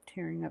I'm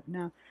tearing up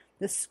now.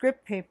 This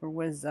script paper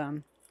was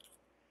 7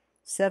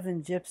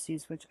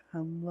 Gypsies, which I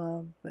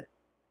love, but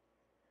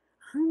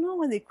I don't know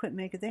when they quit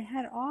making it. They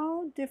had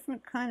all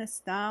different kind of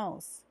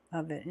styles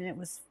of it, and it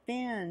was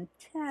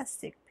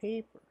fantastic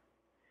paper.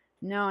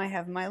 Now I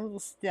have my little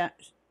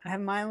stash.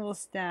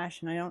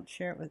 And I don't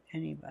share it with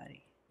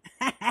anybody.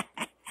 But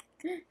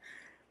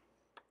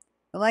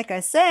like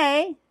I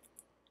say,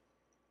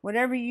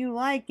 whatever you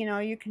like, you know,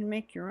 you can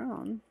make your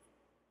own.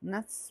 And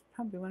that's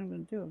probably what I'm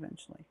going to do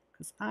eventually,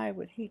 because I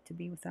would hate to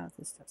be without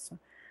this stuff. So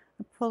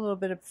I put a little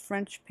bit of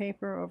French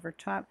paper over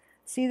top.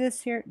 See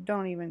this here?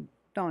 Don't even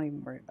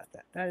worry about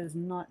that. That is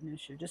not an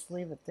issue. Just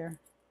leave it there.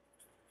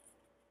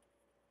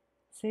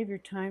 Save your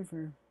time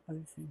for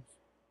other things.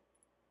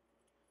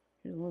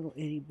 Here's a little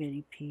itty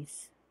bitty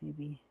piece.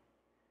 Maybe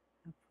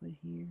I'll put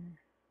here.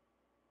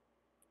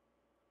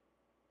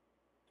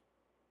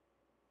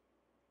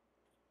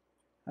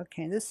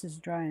 Okay, this is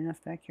dry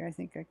enough back here. I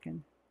think I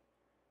can.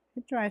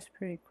 It dries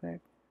pretty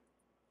quick.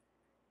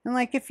 And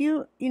like if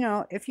you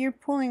know, if you're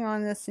pulling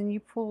on this and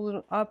you pull a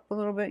little up a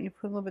little bit, you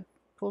pull a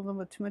little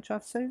bit too much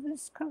off, so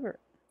just cover it.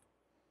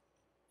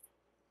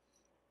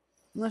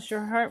 Unless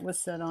your heart was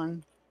set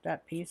on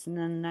that piece, and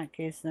then in that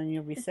case, then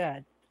you'll be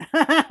sad.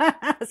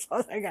 That's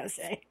all I gotta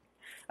say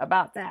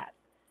about that.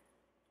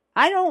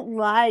 I don't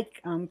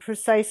like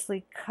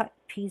precisely cut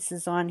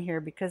pieces on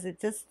here because it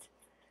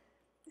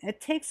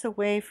takes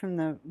away from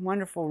the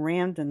wonderful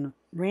randomness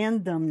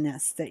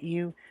that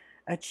you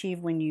achieve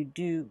when you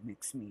do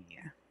mixed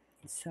media.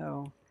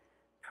 So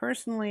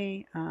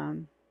personally, I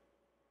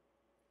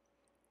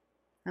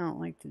don't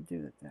like to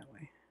do it that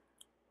way.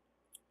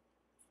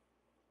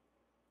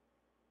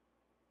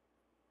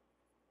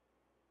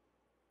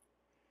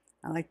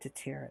 I like to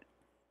tear it.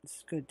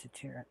 It's good to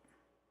tear it.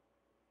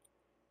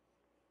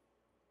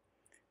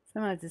 So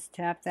I'm going to just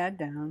tap that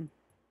down.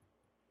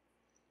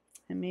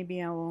 And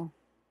maybe I will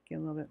get a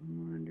little bit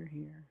more under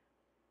here.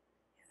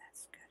 Yeah,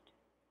 that's good.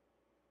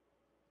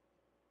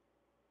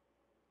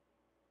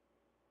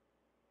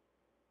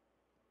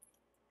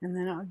 And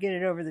then I'll get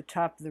it over the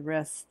top of the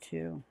rest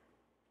too.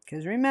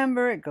 Because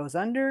remember, it goes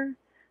under,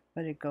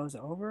 but it goes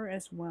over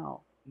as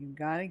well. You've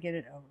got to get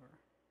it over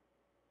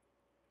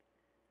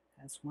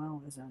as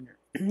well as under.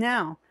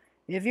 Now,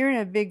 if you're in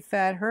a big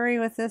fat hurry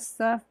with this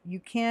stuff, you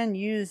can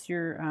use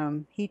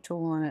your heat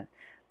tool on it.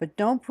 But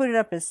don't put it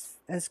up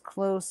as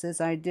close as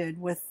I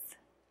did with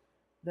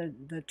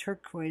the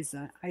turquoise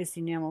ice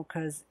enamel,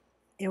 because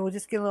it will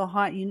just get a little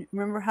hot. You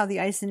remember how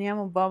the ice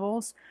enamel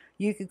bubbles?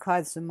 You could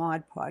cause some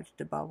Mod Podge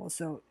to bubble.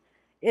 So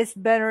it's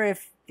better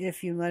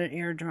if you let it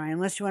air dry,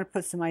 unless you want to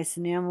put some ice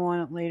enamel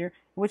on it later.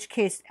 In which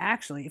case,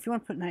 actually, if you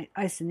want to put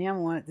ice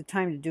enamel on it, the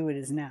time to do it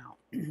is now.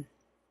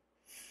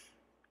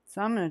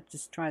 So I'm going to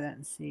just try that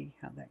and see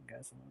how that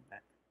goes a little bit.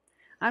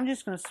 I'm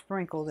just going to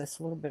sprinkle this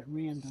a little bit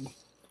random.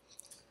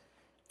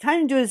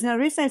 Time to do it is now. The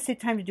reason I say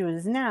time to do it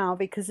is now,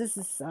 because this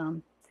is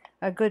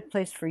a good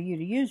place for you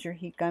to use your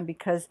heat gun,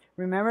 because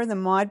remember, the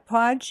Mod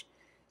Podge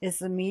is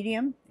the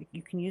medium.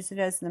 You can use it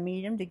as the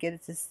medium to get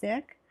it to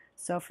stick.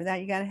 So for that,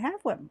 you got to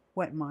have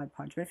wet Mod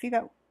Podge. But if you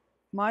got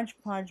Mod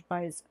Podge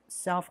by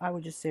itself, I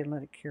would just say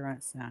let it cure on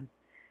its own.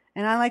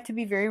 And I like to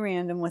be very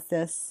random with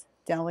this,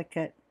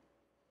 delicate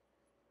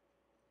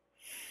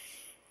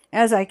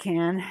as I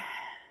can.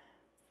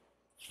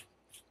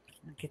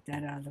 I'll get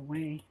that out of the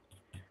way.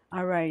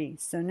 Alrighty,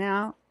 so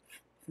now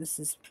this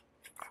is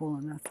cool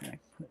enough that I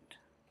put.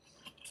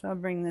 So I'll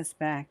bring this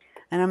back,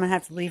 and I'm going to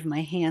have to leave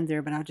my hand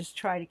there, but I'll just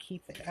try to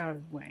keep it out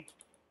of the way.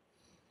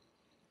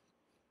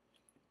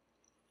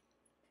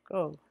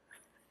 Go.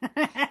 And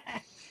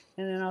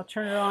then I'll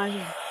turn it on,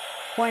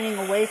 pointing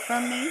away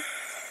from me.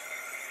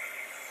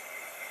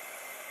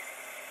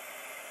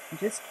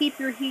 Just keep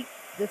your heat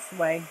this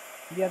way,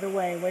 the other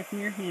way, away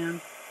from your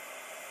hand.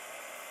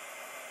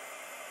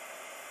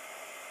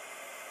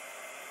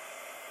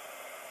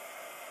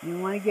 You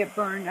don't want to get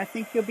burned. I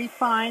think you'll be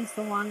fine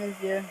so long as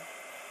you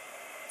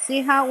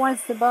see how it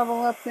wants to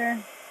bubble up there.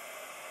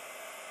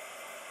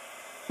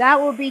 That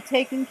will be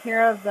taken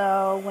care of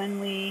though when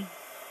we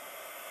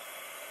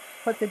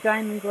put the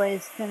diamond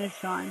glaze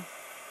finish on,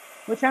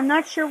 which I'm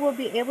not sure we'll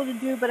be able to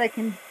do, but I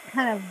can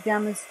kind of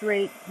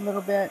demonstrate a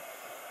little bit.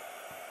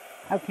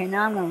 Okay,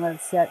 now I'm going to let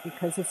it set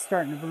because it's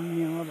starting to burn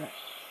me a little bit.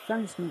 So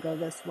I'm just going to go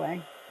this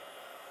way.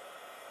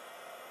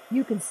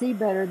 You can see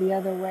better the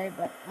other way,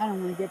 but I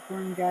don't want to get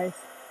burned, guys.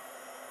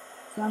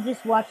 So I'm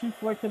just watching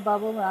for it to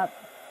bubble up.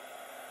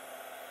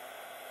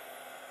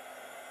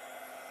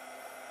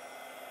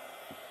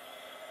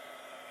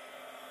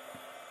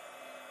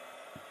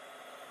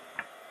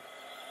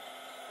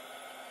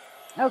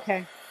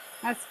 Okay,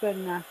 that's good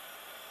enough.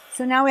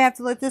 So now we have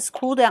to let this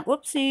cool down.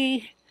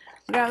 Whoopsie.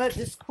 We gotta let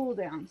this cool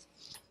down.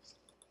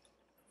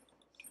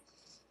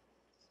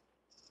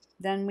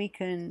 Then we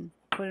can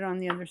put it on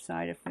the other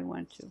side if we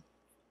want to.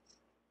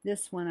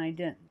 This one I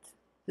didn't.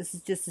 This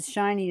is just as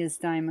shiny as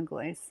diamond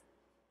glaze.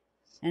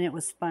 And it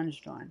was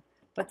sponged on.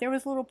 But there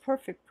was little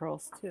perfect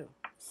pearls too.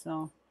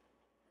 So,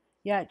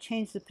 yeah, it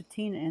changed the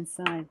patina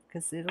inside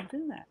because it'll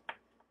do that.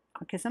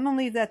 Okay, so I'm going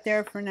to leave that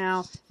there for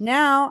now.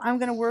 Now I'm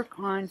going to work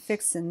on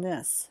fixing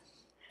this,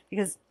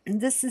 because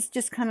this is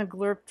just kind of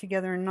glurped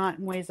together and not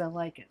in ways I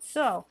like it.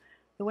 So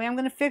the way I'm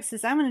going to fix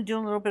this, I'm going to do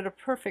a little bit of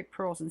perfect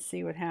pearls and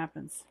see what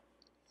happens.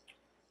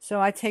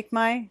 So I take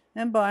my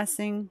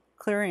embossing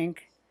clear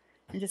ink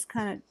and just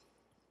kind of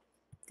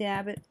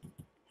dab it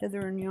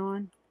hither and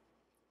yon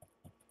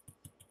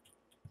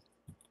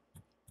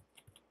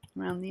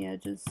around the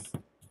edges.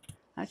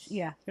 Actually,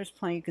 yeah, there's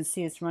plenty. You can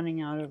see it's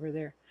running out over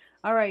there.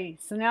 Alright,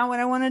 so now what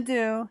I want to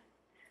do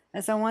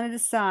is I want to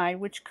decide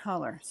which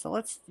color.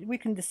 So we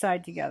can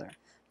decide together.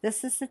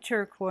 This is the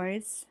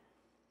turquoise.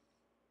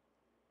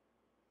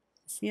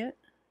 See it?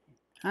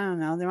 I don't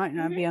know, there might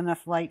not be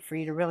enough light for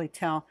you to really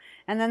tell.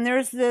 And then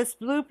there's this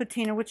blue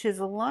patina, which is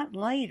a lot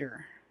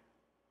lighter.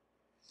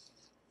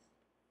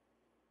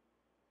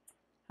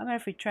 How about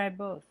if we try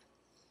both?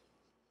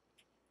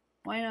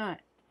 Why not?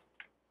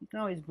 You can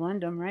always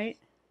blend them, right?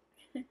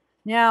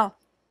 Now,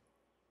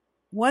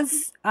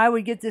 once I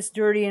would get this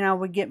dirty and I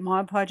would get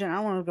Mod Podge, and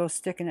I want to go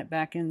sticking it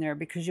back in there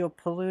because you'll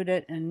pollute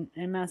it and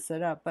mess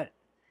it up. But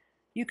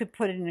you could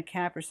put it in a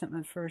cap or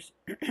something first.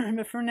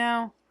 But for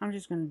now, I'm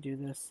just going to do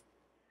this.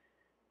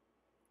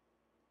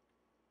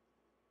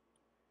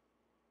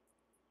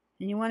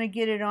 And you want to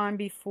get it on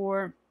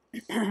before,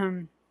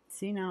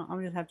 see now, I'm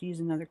going to have to use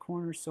another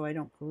corner so I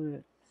don't pollute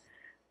it.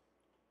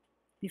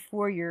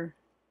 Before your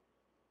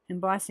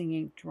embossing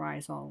ink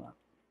dries all up.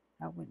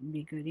 That wouldn't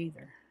be good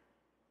either.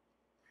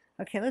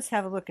 Okay, let's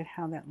have a look at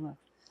how that looks.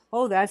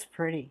 Oh, that's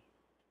pretty.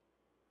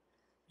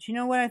 But you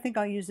know what? I think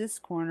I'll use this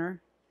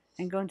corner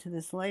and go into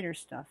this lighter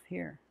stuff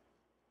here.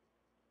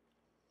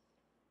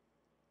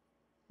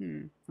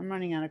 I'm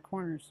running out of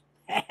corners.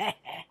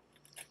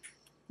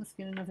 Let's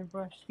get another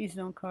brush. These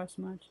don't cost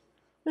much.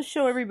 Let's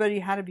show everybody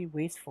how to be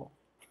wasteful.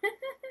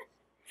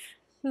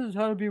 This is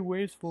how to be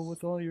wasteful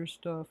with all your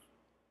stuff.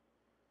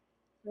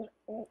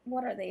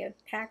 What are they? A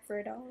pack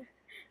for $1?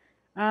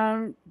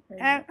 I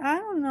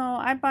don't know.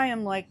 I buy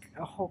them like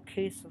a whole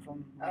case of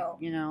them. Oh.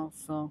 You know,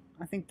 so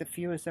I think the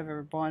fewest I've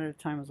ever bought at a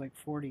time was like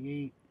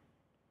 48.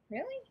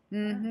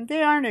 Really?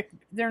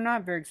 They're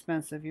not very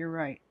expensive. You're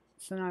right.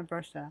 So now I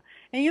brushed that out.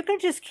 And you can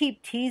just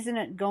keep teasing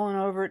it, going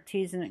over it,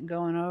 teasing it, and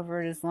going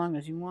over it as long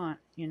as you want.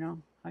 You know,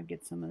 I'll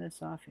get some of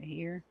this off of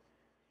here.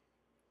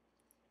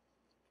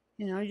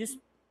 You know, just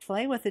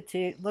Play with it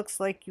till it looks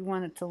like you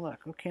want it to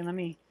look. Okay, let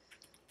me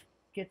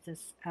get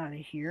this out of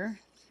here.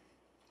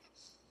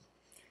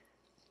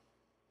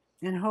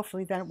 And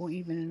hopefully that will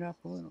even it up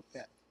a little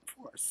bit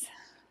for us.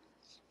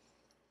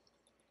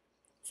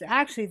 So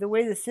actually, the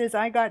way this is,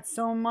 I got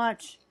so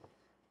much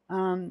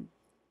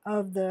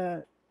of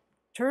the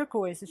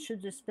turquoise. It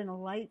should just been a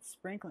light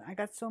sprinkling. I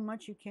got so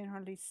much you can't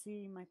hardly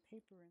see my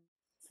paper in.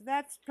 So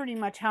that's pretty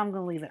much how I'm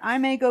going to leave it. I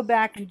may go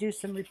back and do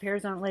some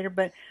repairs on it later,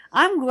 but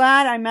I'm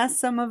glad I messed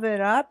some of it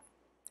up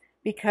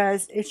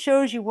because it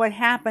shows you what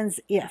happens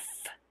if.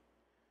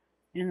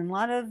 And a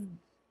lot of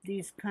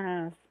these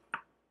kind of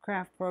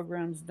craft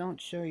programs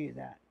don't show you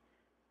that.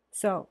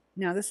 So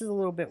now this is a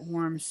little bit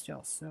warm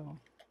still. So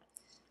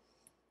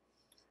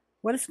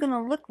what it's going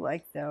to look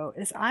like though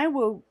is I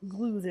will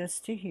glue this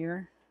to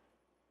here.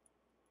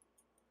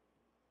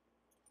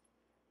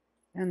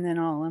 And then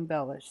I'll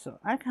embellish. So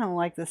I kind of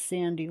like the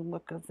sandy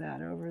look of that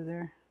over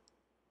there.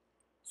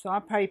 So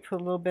I'll probably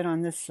put a little bit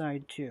on this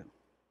side too.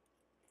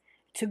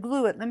 To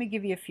glue it, let me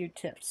give you a few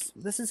tips.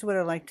 This is what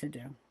I like to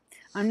do.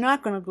 I'm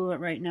not going to glue it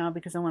right now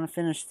because I want to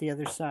finish the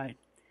other side.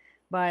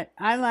 But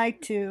I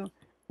like to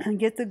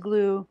get the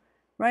glue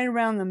right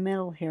around the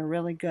middle here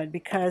really good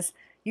because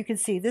you can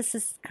see this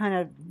is kind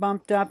of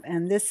bumped up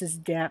and this is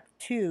depth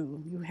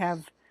too. You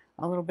have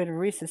a little bit of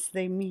recess.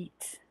 They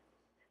meet.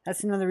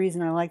 That's another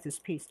reason I like this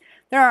piece.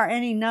 There are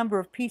any number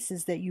of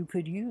pieces that you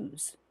could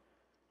use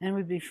and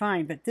would be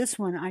fine, but this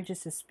one I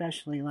just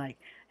especially like.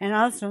 And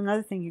also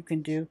another thing you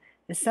can do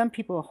is some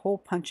people hole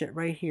punch it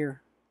right here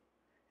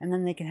and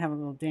then they can have a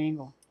little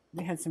dangle.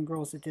 We had some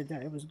girls that did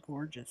that. It was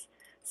gorgeous.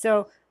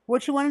 So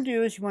what you want to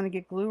do is you want to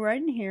get glue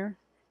right in here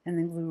and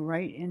then glue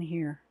right in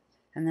here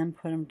and then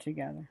put them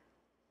together.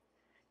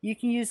 You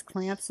can use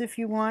clamps if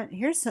you want.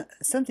 Here's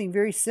something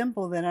very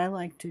simple that I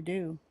like to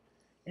do.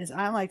 Is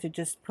I like to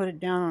just put it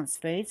down on its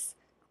face,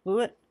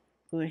 glue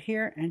it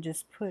here, and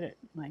just put it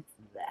like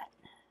that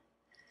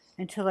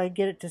until I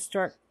get it to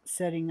start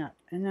setting up.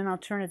 And then I'll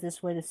turn it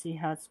this way to see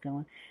how it's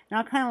going. And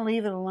I'll kind of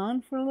leave it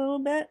alone for a little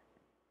bit,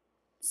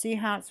 see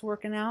how it's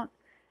working out.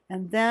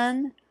 And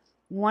then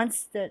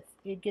once that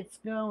it gets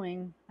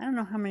going, I don't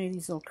know how many of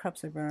these little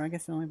cups I brought. I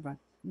guess I only brought,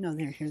 no,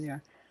 here they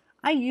are.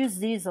 I use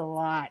these a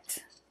lot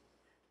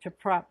to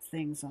prop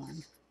things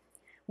on.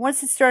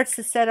 Once it starts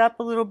to set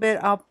up a little bit,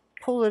 I'll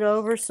pull it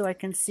over so I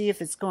can see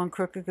if it's going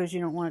crooked because you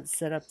don't want it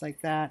set up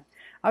like that.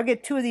 I'll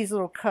get 2 of these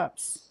little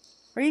cups,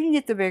 or you can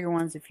get the bigger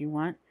ones if you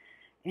want,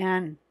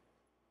 and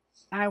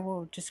I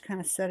will just kind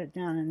of set it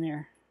down in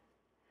there.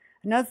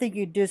 Another thing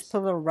you do is put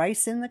a little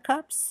rice in the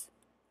cups,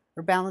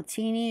 or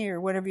ballantini, or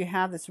whatever you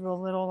have that's real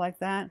little like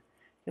that.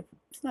 A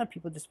lot of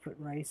people just put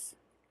rice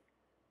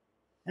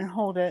and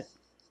hold it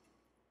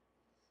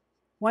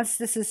once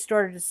this is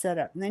started to set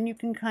up. And then you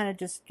can kind of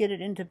just get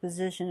it into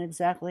position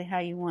exactly how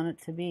you want it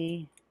to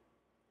be.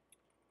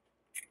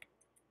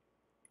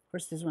 Of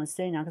course, it doesn't want to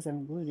stay now because I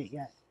haven't glued it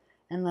yet.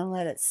 And then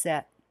let it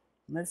set.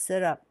 Let it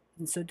set up.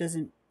 And so it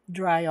doesn't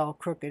dry all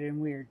crooked and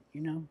weird,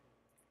 you know.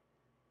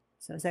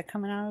 So is that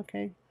coming out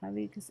okay?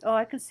 Oh,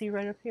 I can see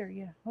right up here.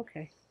 Yeah,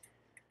 okay.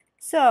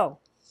 So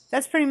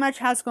that's pretty much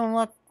how it's going to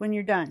look when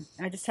you're done.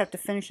 I just have to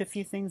finish a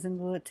few things and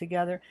glue it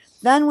together.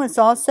 Then when it's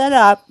all set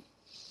up,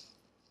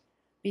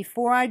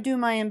 before I do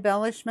my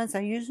embellishments,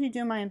 I usually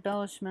do my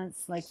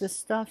embellishments like this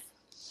stuff,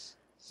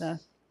 the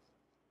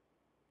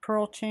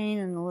pearl chain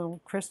and the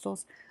little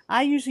crystals.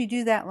 I usually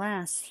do that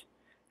last,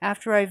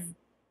 after I've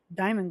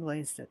diamond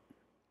glazed it.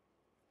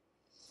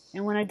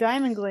 And when I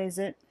diamond glaze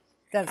it,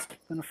 that's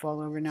going to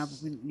fall over now, but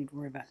we don't need to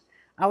worry about it.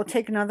 I will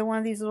take another one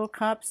of these little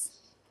cups,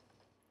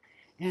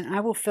 and I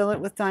will fill it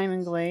with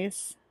diamond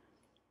glaze.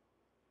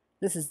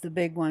 This is the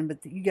big one,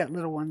 but you get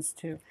little ones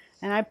too.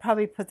 And I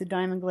probably put the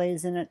diamond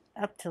glaze in it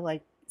up to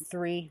like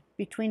 3,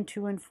 between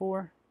 2 and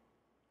 4.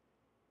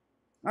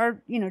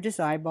 Or, you know, just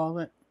eyeball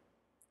it.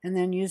 And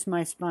then use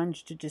my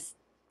sponge to just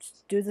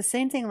do the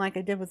same thing like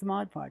I did with the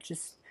Mod Podge.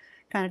 Just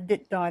kind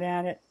of dot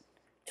at it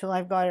till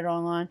I've got it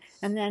all on.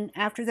 And then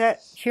after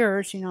that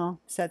cures, you know,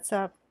 sets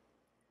up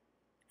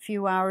a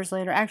few hours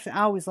later. Actually,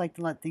 I always like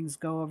to let things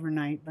go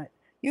overnight, but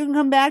you can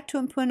come back to it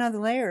and put another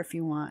layer if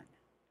you want.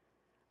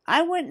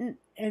 I wouldn't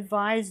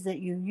advise that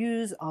you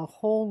use a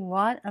whole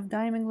lot of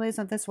diamond glaze.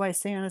 That's why I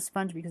say on a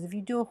sponge, because if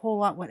you do a whole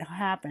lot, what will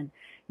happen?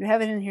 You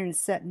have it in here and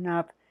setting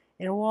up,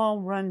 it'll all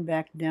run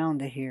back down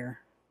to here.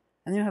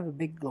 And then you have a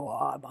big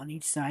glob on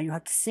each side. You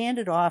have to sand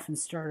it off and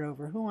start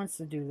over. Who wants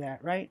to do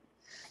that, right?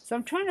 So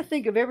I'm trying to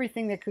think of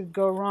everything that could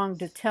go wrong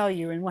to tell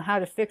you and how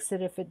to fix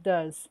it if it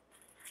does.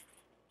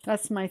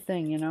 That's my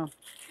thing, you know.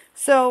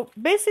 So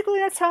basically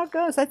that's how it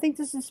goes. I think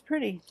this is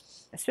pretty,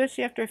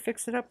 especially after I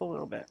fix it up a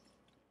little bit.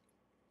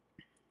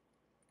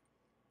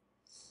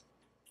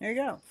 There you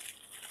go.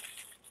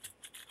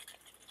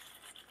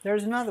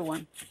 There's another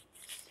one.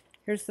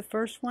 Here's the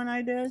first one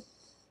I did.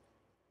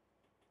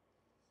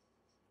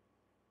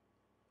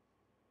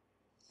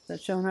 Is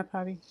that showing up,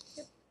 Javi?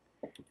 Yep.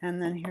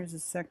 And then here's the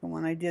second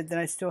one I did that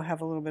I still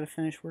have a little bit of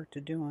finished work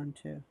to do on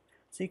too.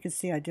 So you can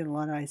see I did a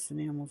lot of ice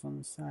enamels on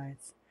the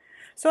sides.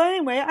 So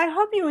anyway, I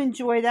hope you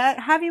enjoy that.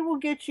 Javi will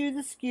get you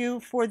the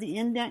SKU for the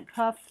indent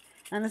cuff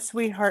and the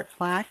sweetheart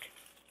plaque.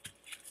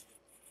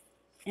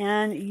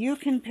 And you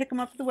can pick them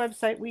up at the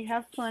website. We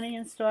have plenty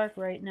in stock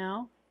right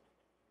now.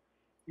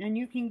 And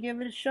you can give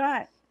it a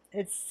shot.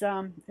 It's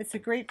a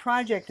great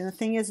project. And the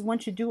thing is,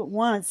 once you do it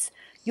once,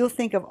 you'll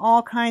think of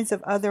all kinds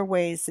of other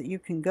ways that you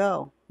can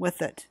go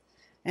with it.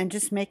 And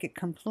just make it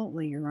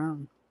completely your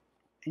own.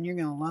 And you're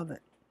going to love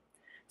it.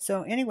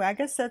 So anyway, I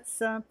guess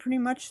that's pretty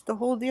much the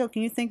whole deal.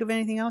 Can you think of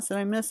anything else that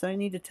I missed that I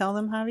need to tell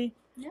them, Javi?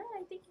 No,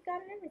 I think you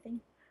got everything.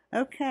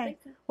 Okay.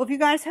 Well, if you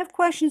guys have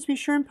questions, be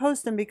sure and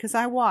post them because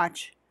I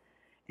watch.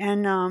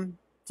 And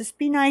just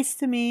be nice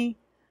to me.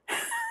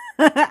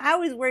 I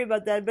always worry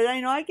about that, but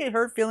I know I get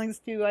hurt feelings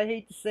too. I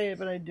hate to say it,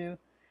 but I do.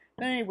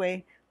 But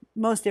anyway,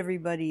 most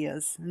everybody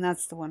is, and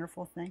that's the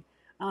wonderful thing.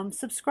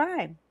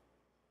 Subscribe.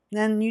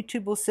 Then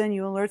YouTube will send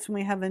you alerts when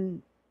we have a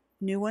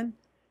new one,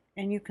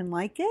 and you can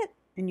like it,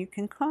 and you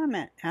can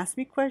comment. Ask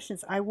me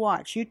questions. I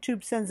watch.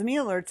 YouTube sends me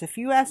alerts. If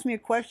you ask me a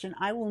question,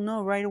 I will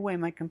know right away.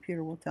 My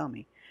computer will tell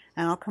me,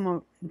 and I'll come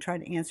up and try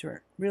to answer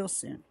it real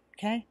soon.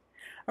 Okay?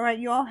 All right,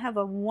 you all have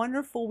a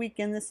wonderful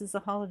weekend. This is a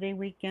holiday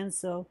weekend,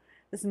 so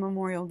this is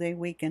Memorial Day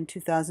weekend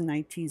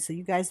 2019. So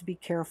you guys be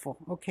careful,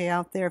 okay,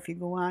 out there. If you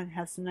go out,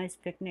 have some nice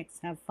picnics,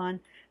 have fun,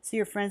 see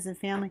your friends and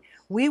family.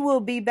 We will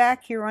be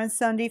back here on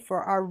Sunday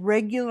for our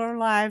regular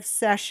live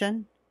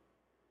session.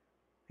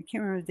 I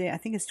can't remember the day. I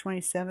think it's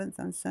 27th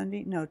on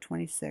Sunday. No,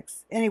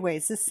 26th. Anyway,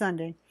 it's this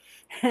Sunday.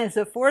 It's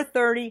at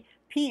 4:30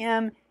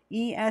 p.m.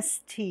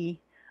 EST.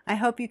 I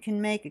hope you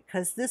can make it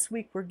because this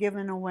week we're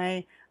giving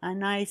away a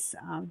nice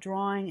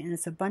drawing, and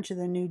it's a bunch of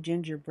the new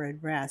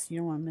gingerbread brass. You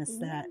don't want to miss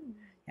that.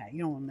 Yeah,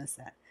 you don't want to miss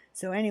that.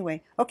 So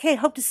anyway, okay,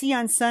 hope to see you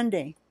on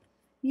Sunday.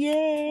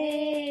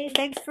 Yay!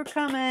 Thanks for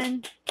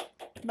coming.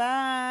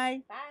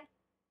 Bye.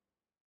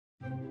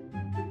 Bye.